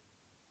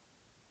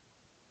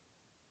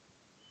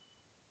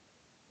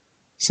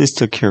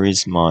 Sister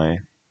carries my...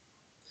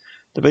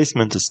 The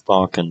basement is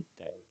dark and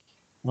dank.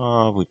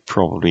 We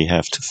probably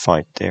have to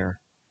fight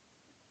there.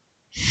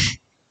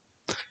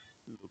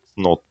 Looks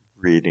not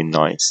really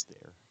nice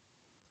there.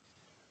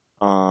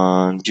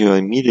 And you're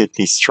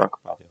immediately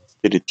struck by the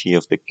hostility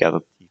of the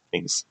gathered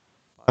tieflings.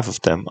 5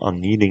 of them are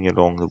kneeling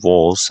along the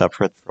wall,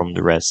 separate from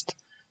the rest.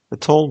 A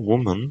tall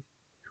woman,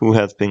 who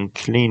had been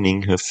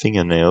cleaning her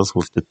fingernails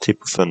with the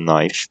tip of a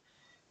knife,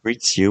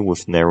 greets you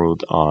with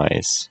narrowed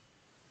eyes.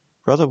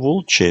 Brother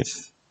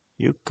Woolchief,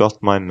 you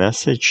got my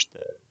message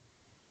there.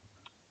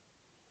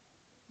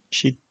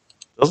 She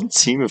doesn't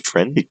seem a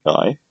friendly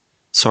guy.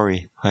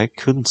 Sorry, I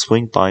couldn't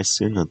swing by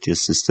sooner, dear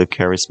sister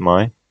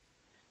Charisma.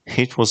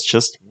 It was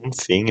just one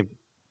thing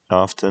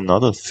after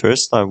another.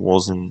 First I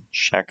was in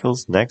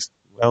shackles, next,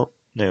 well,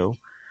 no,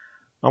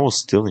 I was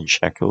still in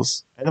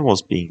shackles, and I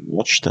was being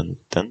watched, and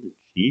then the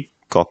chief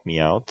got me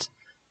out,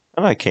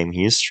 and I came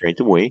here straight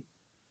away.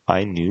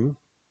 I knew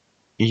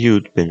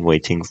you'd been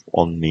waiting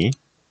on me.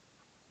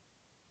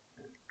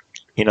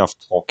 Enough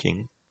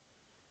talking,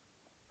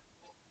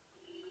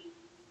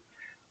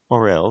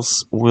 or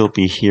else we'll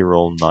be here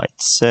all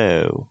night.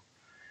 So,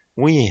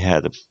 we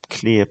had a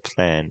clear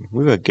plan.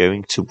 We were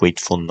going to wait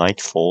for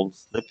nightfall,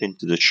 slip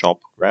into the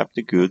shop, grab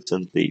the goods,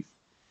 and leave.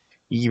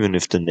 Even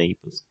if the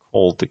neighbors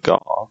called the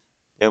guard,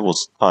 there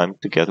was time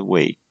to get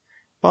away.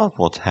 But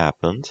what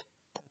happened?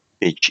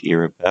 Bitch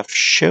Irabeth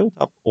showed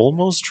up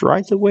almost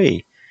right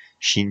away.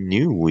 She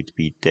knew we'd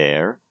be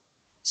there.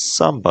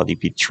 Somebody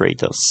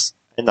betrayed us,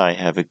 and I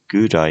have a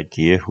good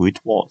idea who it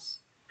was.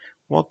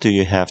 What do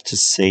you have to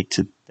say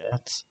to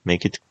that?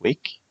 Make it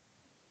quick.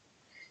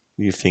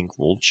 Do you think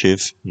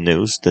Wolchif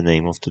knows the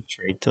name of the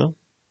traitor?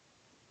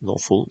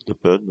 Lawful, the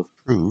burden of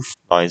proof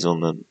lies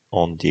on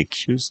the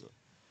accuser.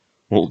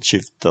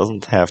 Wolchif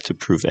doesn't have to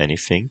prove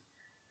anything.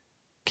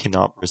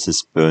 Kinabris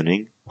is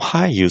burning.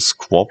 Why are you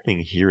squabbling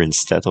here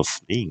instead of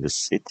fleeing the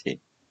city?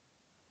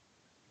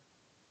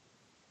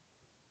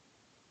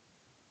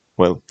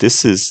 Well,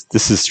 this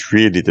is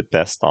really the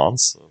best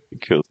answer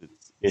because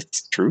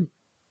it's true.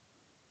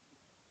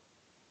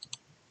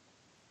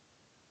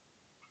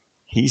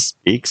 He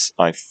speaks.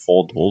 I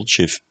thought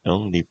Wolchif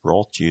only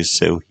brought you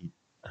so he'd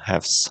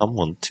have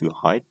someone to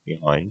hide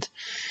behind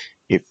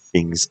if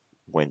things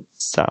went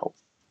south.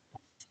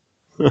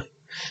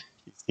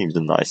 He seems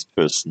a nice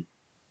person.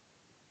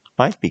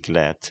 I'd be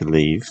glad to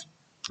leave,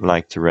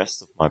 like the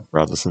rest of my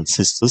brothers and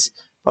sisters,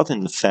 but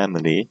in the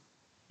family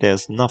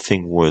there's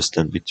nothing worse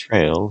than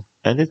betrayal,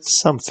 and it's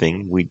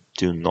something we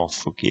do not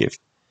forgive.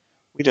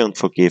 We don't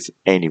forgive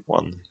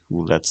anyone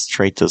who lets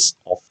traitors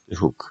off the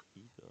hook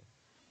either.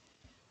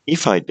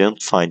 If I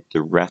don't find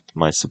the rat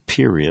my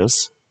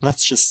superiors,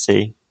 let's just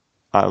say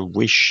I'll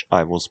wish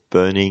I was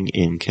burning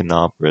in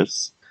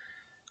Canabris.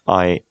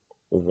 I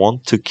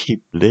want to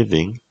keep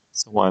living,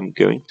 so I'm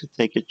going to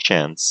take a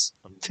chance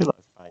until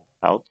I find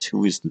out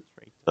who is the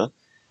traitor.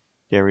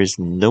 There is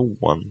no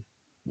one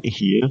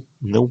here,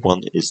 no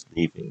one is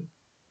leaving.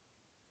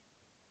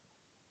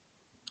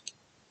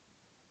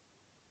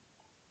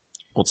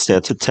 What's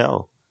there to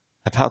tell?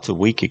 About a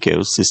week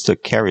ago, Sister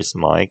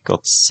Charisma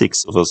got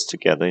 6 of us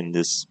together in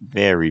this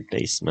very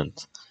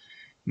basement.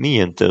 Me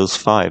and those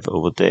 5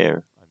 over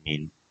there. I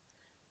mean,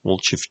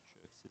 Wolchif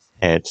jerks his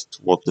head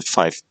toward the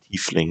 5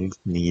 tieflings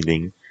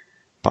kneeling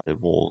by the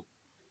wall.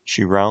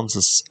 She rounds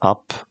us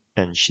up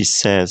and she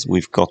says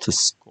we've got a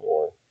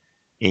score.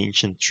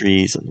 Ancient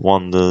trees and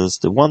wonders,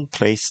 the one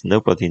place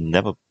nobody's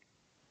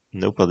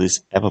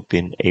ever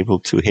been able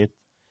to hit,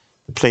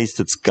 the place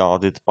that's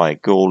guarded by a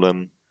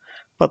golem.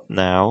 But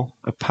now,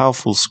 a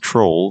powerful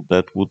scroll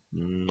that would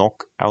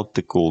knock out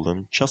the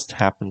golem just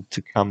happened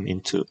to come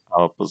into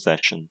our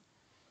possession,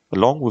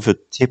 along with a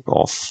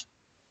tip-off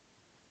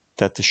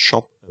that the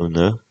shop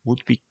owner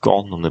would be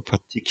gone on a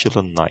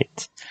particular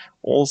night.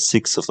 All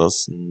 6 of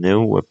us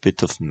know a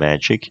bit of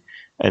magic,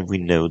 and we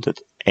know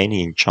that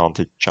any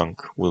enchanted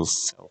junk will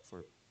sell for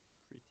a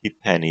pretty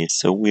penny,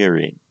 so we're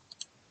in.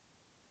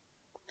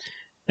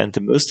 And the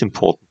most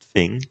important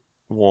thing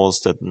was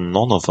that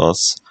none of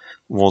us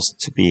was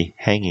to be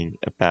hanging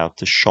about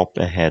the shop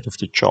ahead of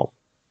the job.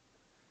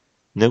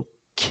 No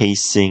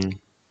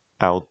casing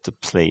out the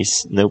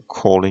place, no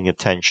calling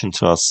attention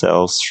to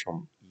ourselves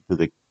from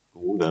either the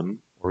golem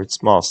or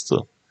its master.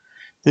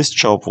 This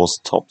job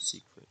was top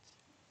secret.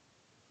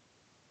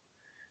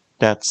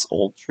 That's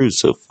all true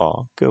so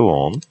far. Go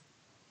on.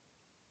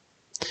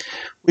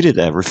 We did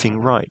everything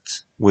right.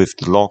 With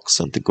the locks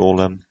and the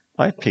golem,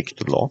 I picked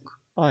the lock.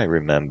 I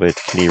remember it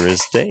clear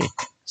as day.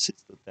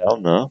 Sister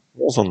Delna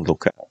was on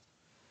lookout.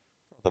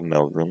 Brother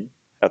Melvin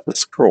had the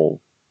scroll.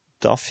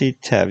 Duffy,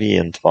 Tavi,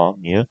 and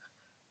Varnir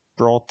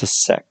brought the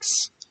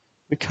sacks.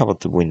 We covered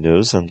the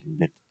windows and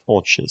lit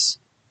torches.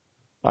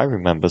 I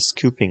remember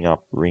scooping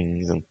up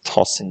rings and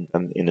tossing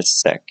them in a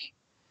sack,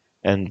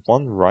 and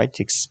one right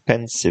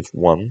expensive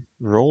one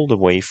rolled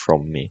away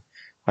from me.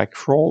 I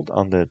crawled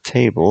under a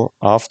table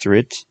after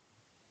it,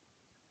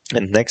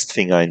 and next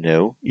thing I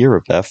know,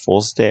 Irabeth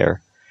was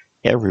there.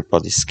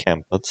 Everybody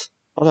scampered,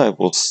 but I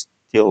was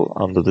still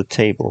under the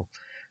table.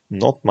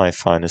 Not my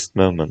finest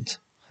moment.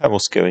 I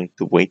was going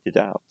to wait it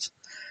out.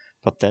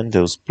 But then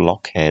those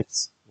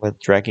blockheads were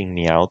dragging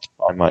me out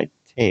by my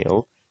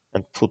tail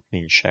and put me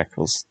in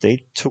shackles.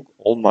 They took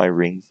all my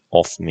rings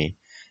off me,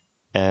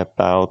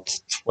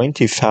 about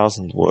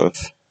 20,000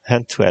 worth,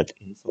 and to add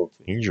insult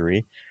to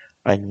injury,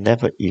 I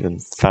never even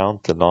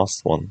found the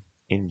last one.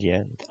 In the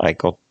end, I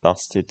got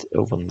busted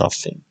over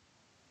nothing.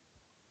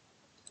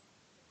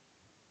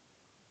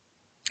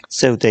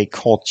 So they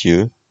caught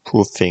you,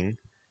 poor thing,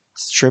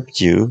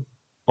 stripped you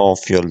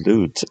of your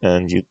loot,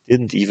 and you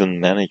didn't even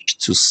manage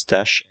to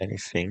stash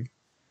anything.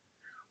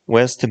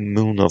 Where's the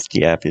moon of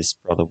the abyss,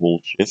 Brother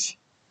Wolchif?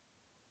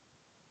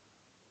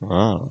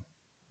 Ah,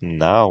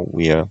 now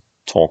we are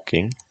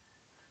talking.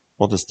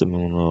 What is the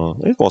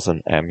moon? It was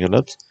an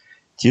amulet.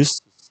 It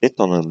used to sit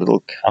on a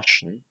little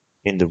cushion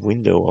in the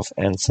window of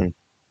ancient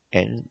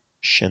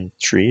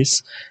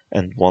trees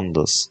and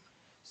wonders.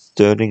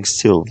 Sterling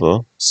silver,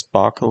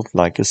 sparkled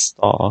like a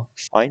star,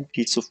 fine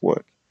piece of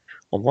work.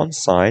 On one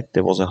side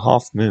there was a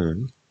half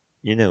moon,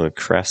 a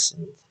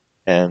crescent,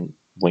 and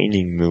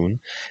waning moon,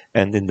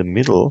 and in the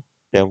middle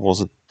there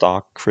was a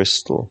dark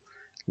crystal,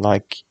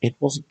 like it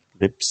was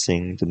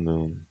eclipsing the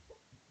moon.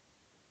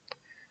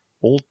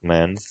 Old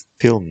man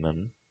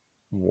Philman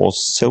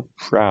was so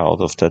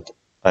proud of that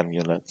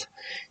amulet.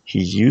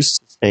 He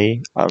used to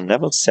say, "I'll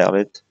never sell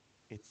it.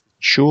 It's a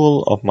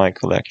jewel of my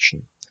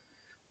collection."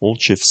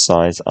 Woolchief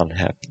sighs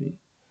unhappily.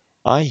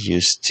 I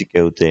used to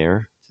go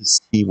there to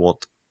see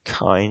what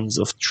kinds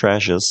of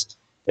treasures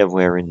there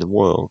were in the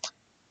world.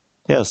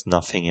 There's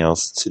nothing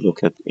else to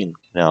look at in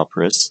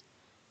Canalbris.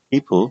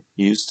 People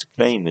used to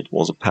claim it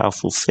was a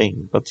powerful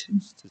thing, but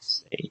who's to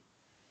say?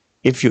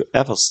 If you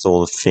ever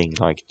stole a thing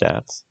like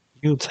that,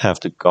 you'd have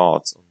the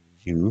guards on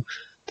you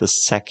the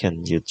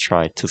second you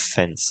tried to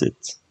fence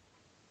it.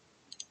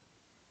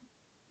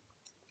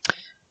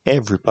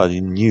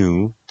 Everybody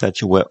knew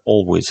that you were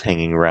always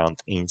hanging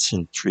around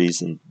ancient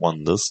trees and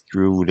wonders,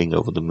 drooling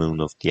over the moon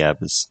of the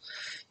abyss.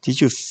 Did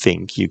you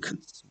think you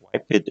could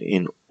swipe it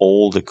in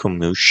all the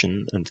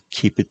commotion and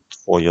keep it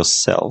for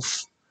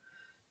yourself?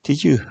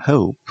 Did you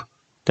hope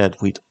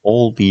that we'd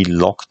all be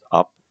locked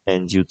up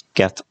and you'd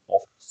get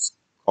off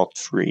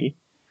scot-free,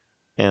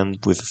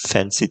 and with a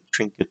fancy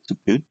trinket to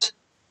boot?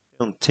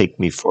 Don't take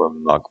me for a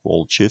mug,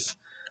 Woolchief.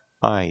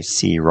 I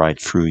see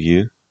right through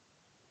you.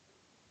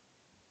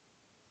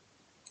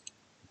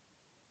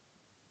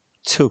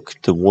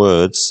 Took the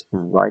words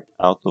right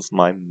out of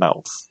my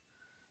mouth.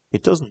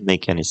 It doesn't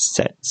make any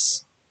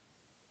sense.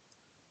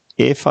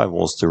 If I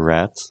was the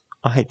rat,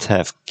 I'd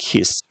have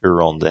kissed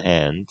her on the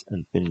hand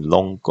and been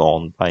long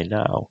gone by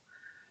now.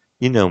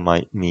 You know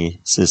me,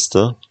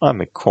 sister.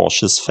 I'm a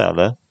cautious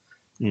fella,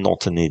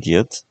 not an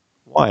idiot.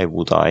 Why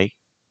would I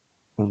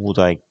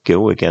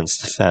go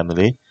against the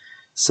family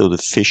so the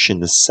fish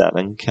in the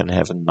salon can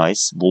have a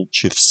nice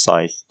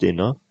Woolchief-sized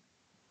dinner?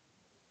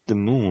 The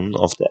moon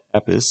of the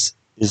abyss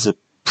is a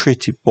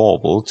pretty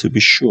bauble, to be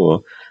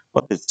sure,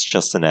 but it's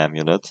just an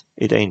amulet.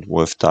 It ain't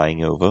worth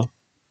dying over.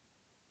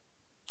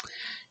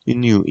 You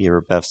knew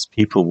Erebeth's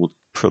people would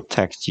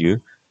protect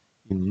you.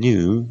 You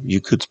knew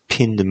you could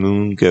pin the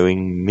moon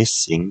going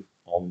missing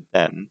on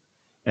them,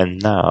 and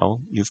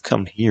now you've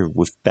come here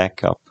with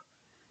backup.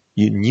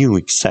 You knew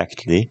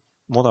exactly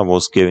what I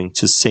was going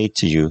to say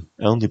to you.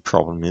 Only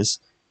problem is,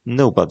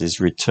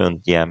 nobody's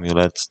returned the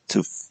amulet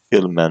to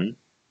Philman.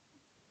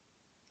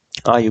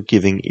 Are you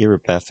giving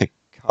Erebeth a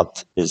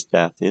cut, is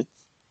that it?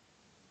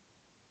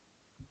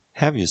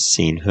 Have you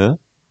seen her?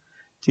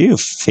 Do you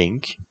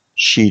think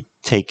she'd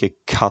take a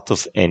cut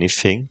of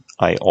anything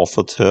I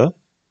offered her?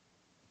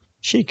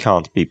 She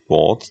can't be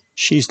bought.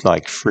 She's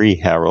like three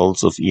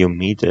heralds of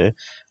Eomede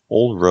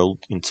all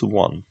rolled into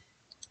one.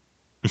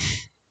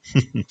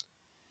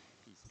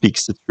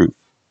 Speaks the truth.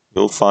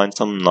 You'll find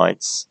some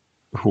knights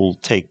who'll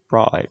take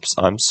bribes,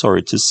 I'm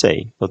sorry to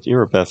say, but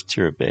Erebeth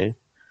Tirbe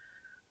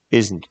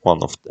isn't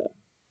one of them.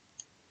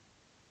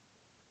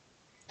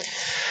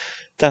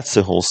 That's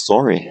the whole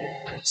story.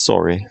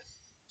 Sorry.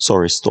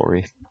 Sorry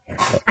story.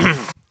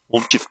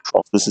 Woolchief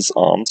crosses his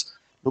arms,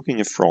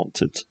 looking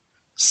affronted.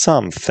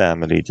 Some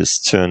family this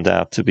turned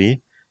out to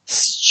be.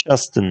 It's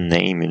just a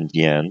name in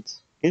the end.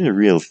 In a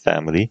real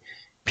family,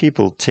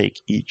 people take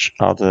each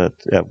other at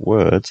their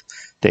word.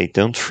 They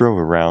don't throw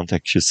around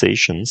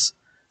accusations.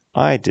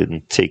 I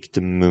didn't take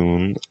the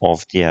moon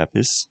off the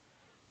abyss.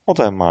 What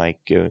am I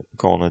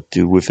gonna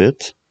do with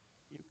it?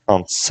 You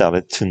can't sell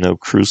it to no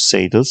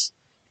crusaders.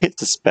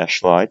 It's a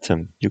special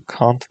item. You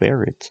can't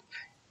wear it.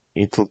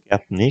 It'll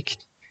get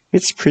nicked.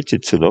 It's pretty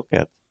to look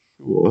at,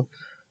 sure,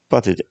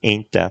 but it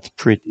ain't that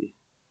pretty.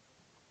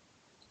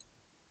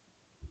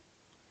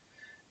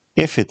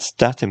 If it's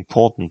that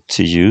important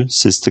to you,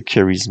 Sister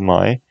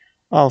Charismae,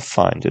 I'll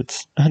find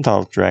it, and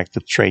I'll drag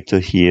the traitor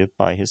here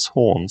by his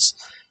horns,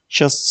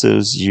 just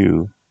so's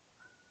you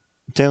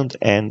don't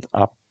end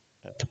up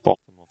at the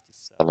bottom of the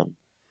salon.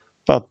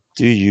 But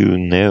do you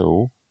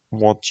know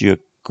what you're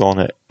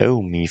gonna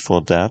owe me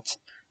for that?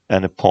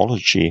 An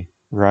apology,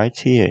 right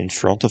here in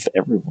front of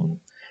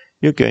everyone.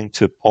 You're going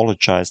to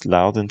apologize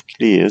loud and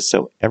clear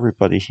so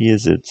everybody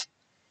hears it.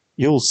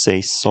 You'll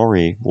say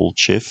sorry,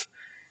 Woolchief.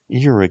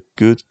 You're a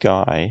good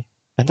guy,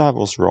 and I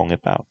was wrong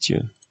about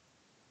you.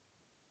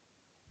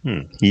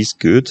 He's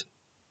good.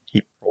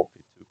 He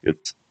probably took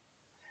it.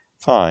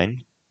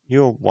 Fine.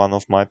 You're one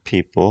of my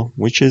people,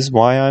 which is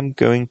why I'm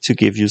going to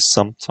give you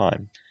some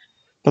time.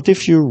 But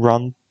if you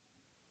run,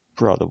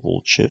 Brother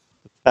Woolchief,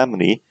 the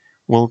family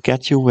will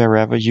get you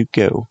wherever you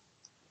go.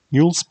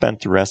 You'll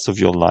spend the rest of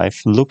your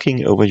life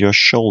looking over your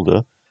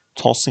shoulder,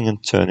 tossing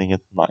and turning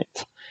at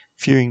night,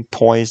 fearing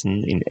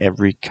poison in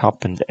every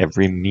cup and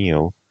every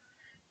meal.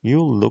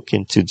 You'll look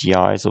into the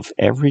eyes of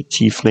every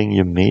tiefling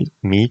you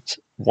meet,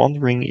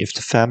 wondering if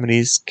the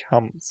families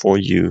come for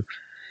you.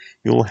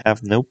 You'll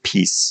have no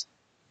peace.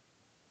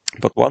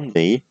 But one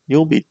day,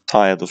 you'll be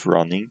tired of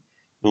running,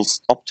 you'll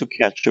stop to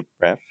catch your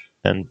breath,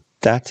 and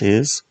that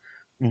is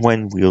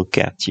when we'll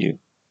get you.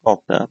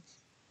 Got that?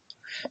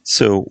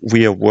 So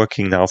we are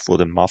working now for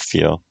the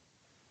mafia.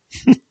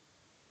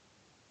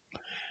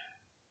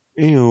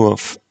 You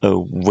have a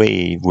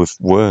way with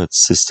words,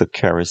 Sister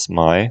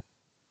Charisma.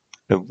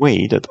 A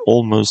way that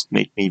almost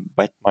made me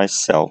wet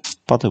myself,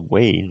 but a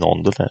way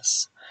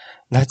nonetheless.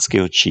 Let's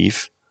go,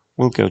 Chief.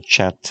 We'll go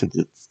chat to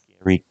the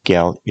scary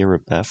gal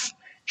Irabeth.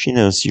 She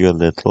knows you a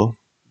little.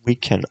 We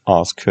can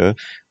ask her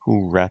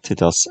who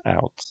ratted us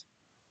out.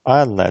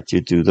 I'll let you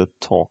do the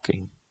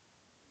talking.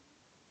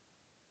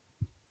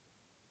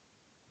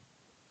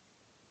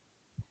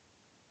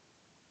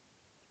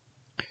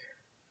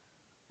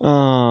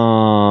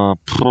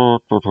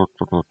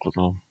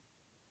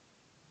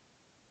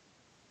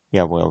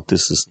 Yeah, well,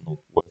 this is not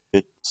worth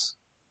it.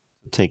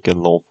 To take a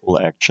lawful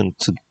action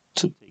to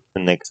take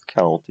the next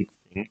chaotic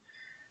thing.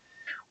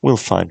 We'll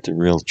find the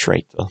real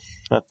traitor.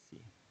 Let's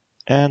see.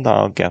 And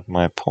I'll get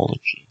my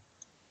apology.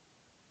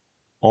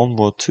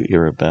 Onward to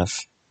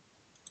Irabeth.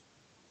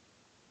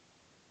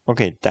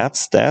 Okay,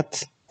 that's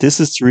that. This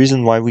is the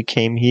reason why we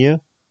came here.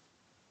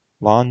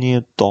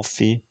 Vanya,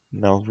 Doffy,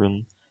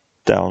 Melvin,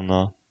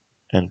 Delna,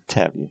 and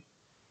Tabby.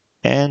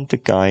 And the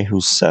guy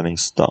who's selling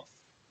stuff.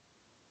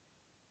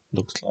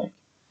 Looks like.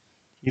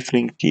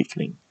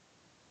 Tiefling.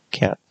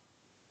 Cat.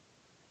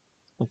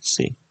 Let's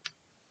see.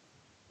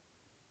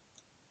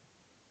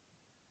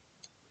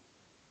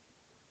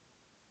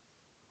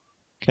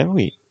 Can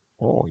we?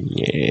 Oh,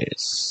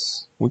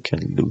 yes. We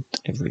can loot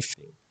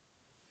everything.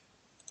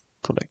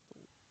 Collect.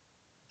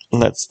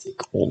 Let's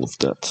take all of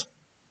that.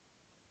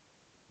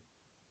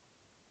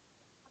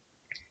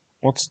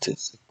 What's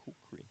this? A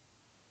cookery.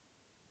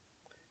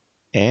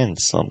 And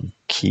some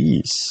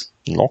keys.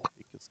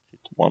 Lockpickers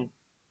kit 1.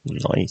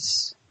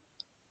 Nice.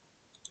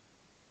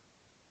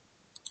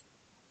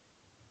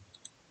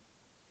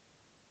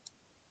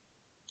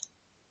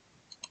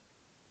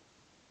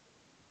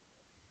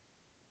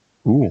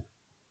 Ooh.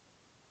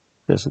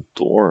 There's a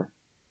door.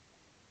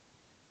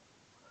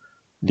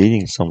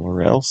 Leading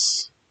somewhere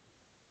else.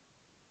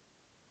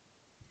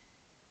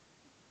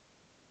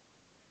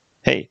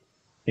 Hey,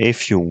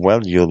 if you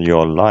value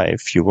your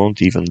life, you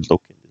won't even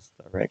look in this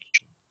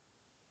direction.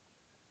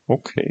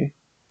 Okay.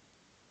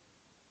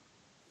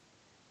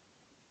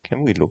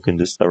 Can we look in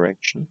this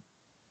direction?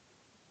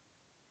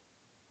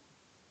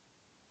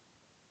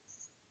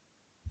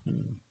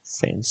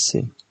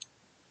 Fancy.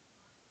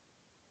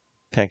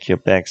 Pack your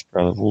bags,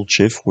 Brother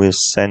Woolchief. We're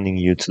sending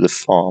you to the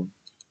farm.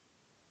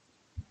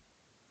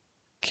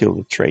 Kill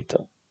the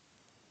traitor.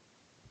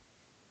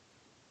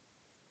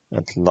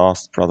 At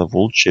last, Brother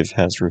Woolchief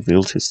has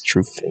revealed his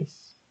true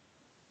face.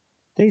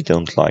 They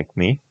don't like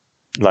me.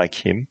 Like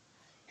him.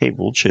 Hey,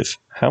 Woolchief,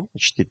 how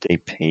much did they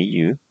pay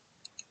you?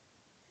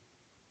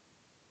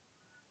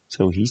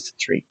 So he's the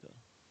traitor.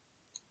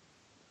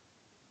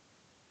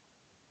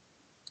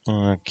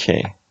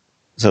 Okay.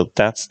 So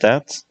that's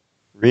that?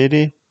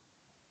 Really?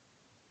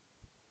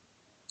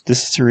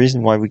 This is the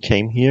reason why we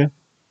came here?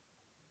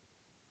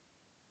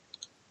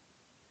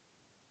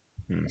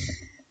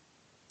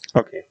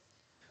 Okay.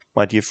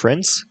 My dear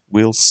friends,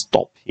 we'll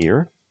stop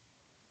here.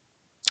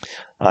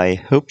 I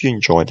hope you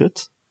enjoyed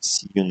it.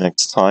 See you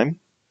next time.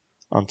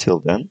 Until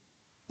then,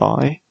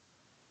 bye.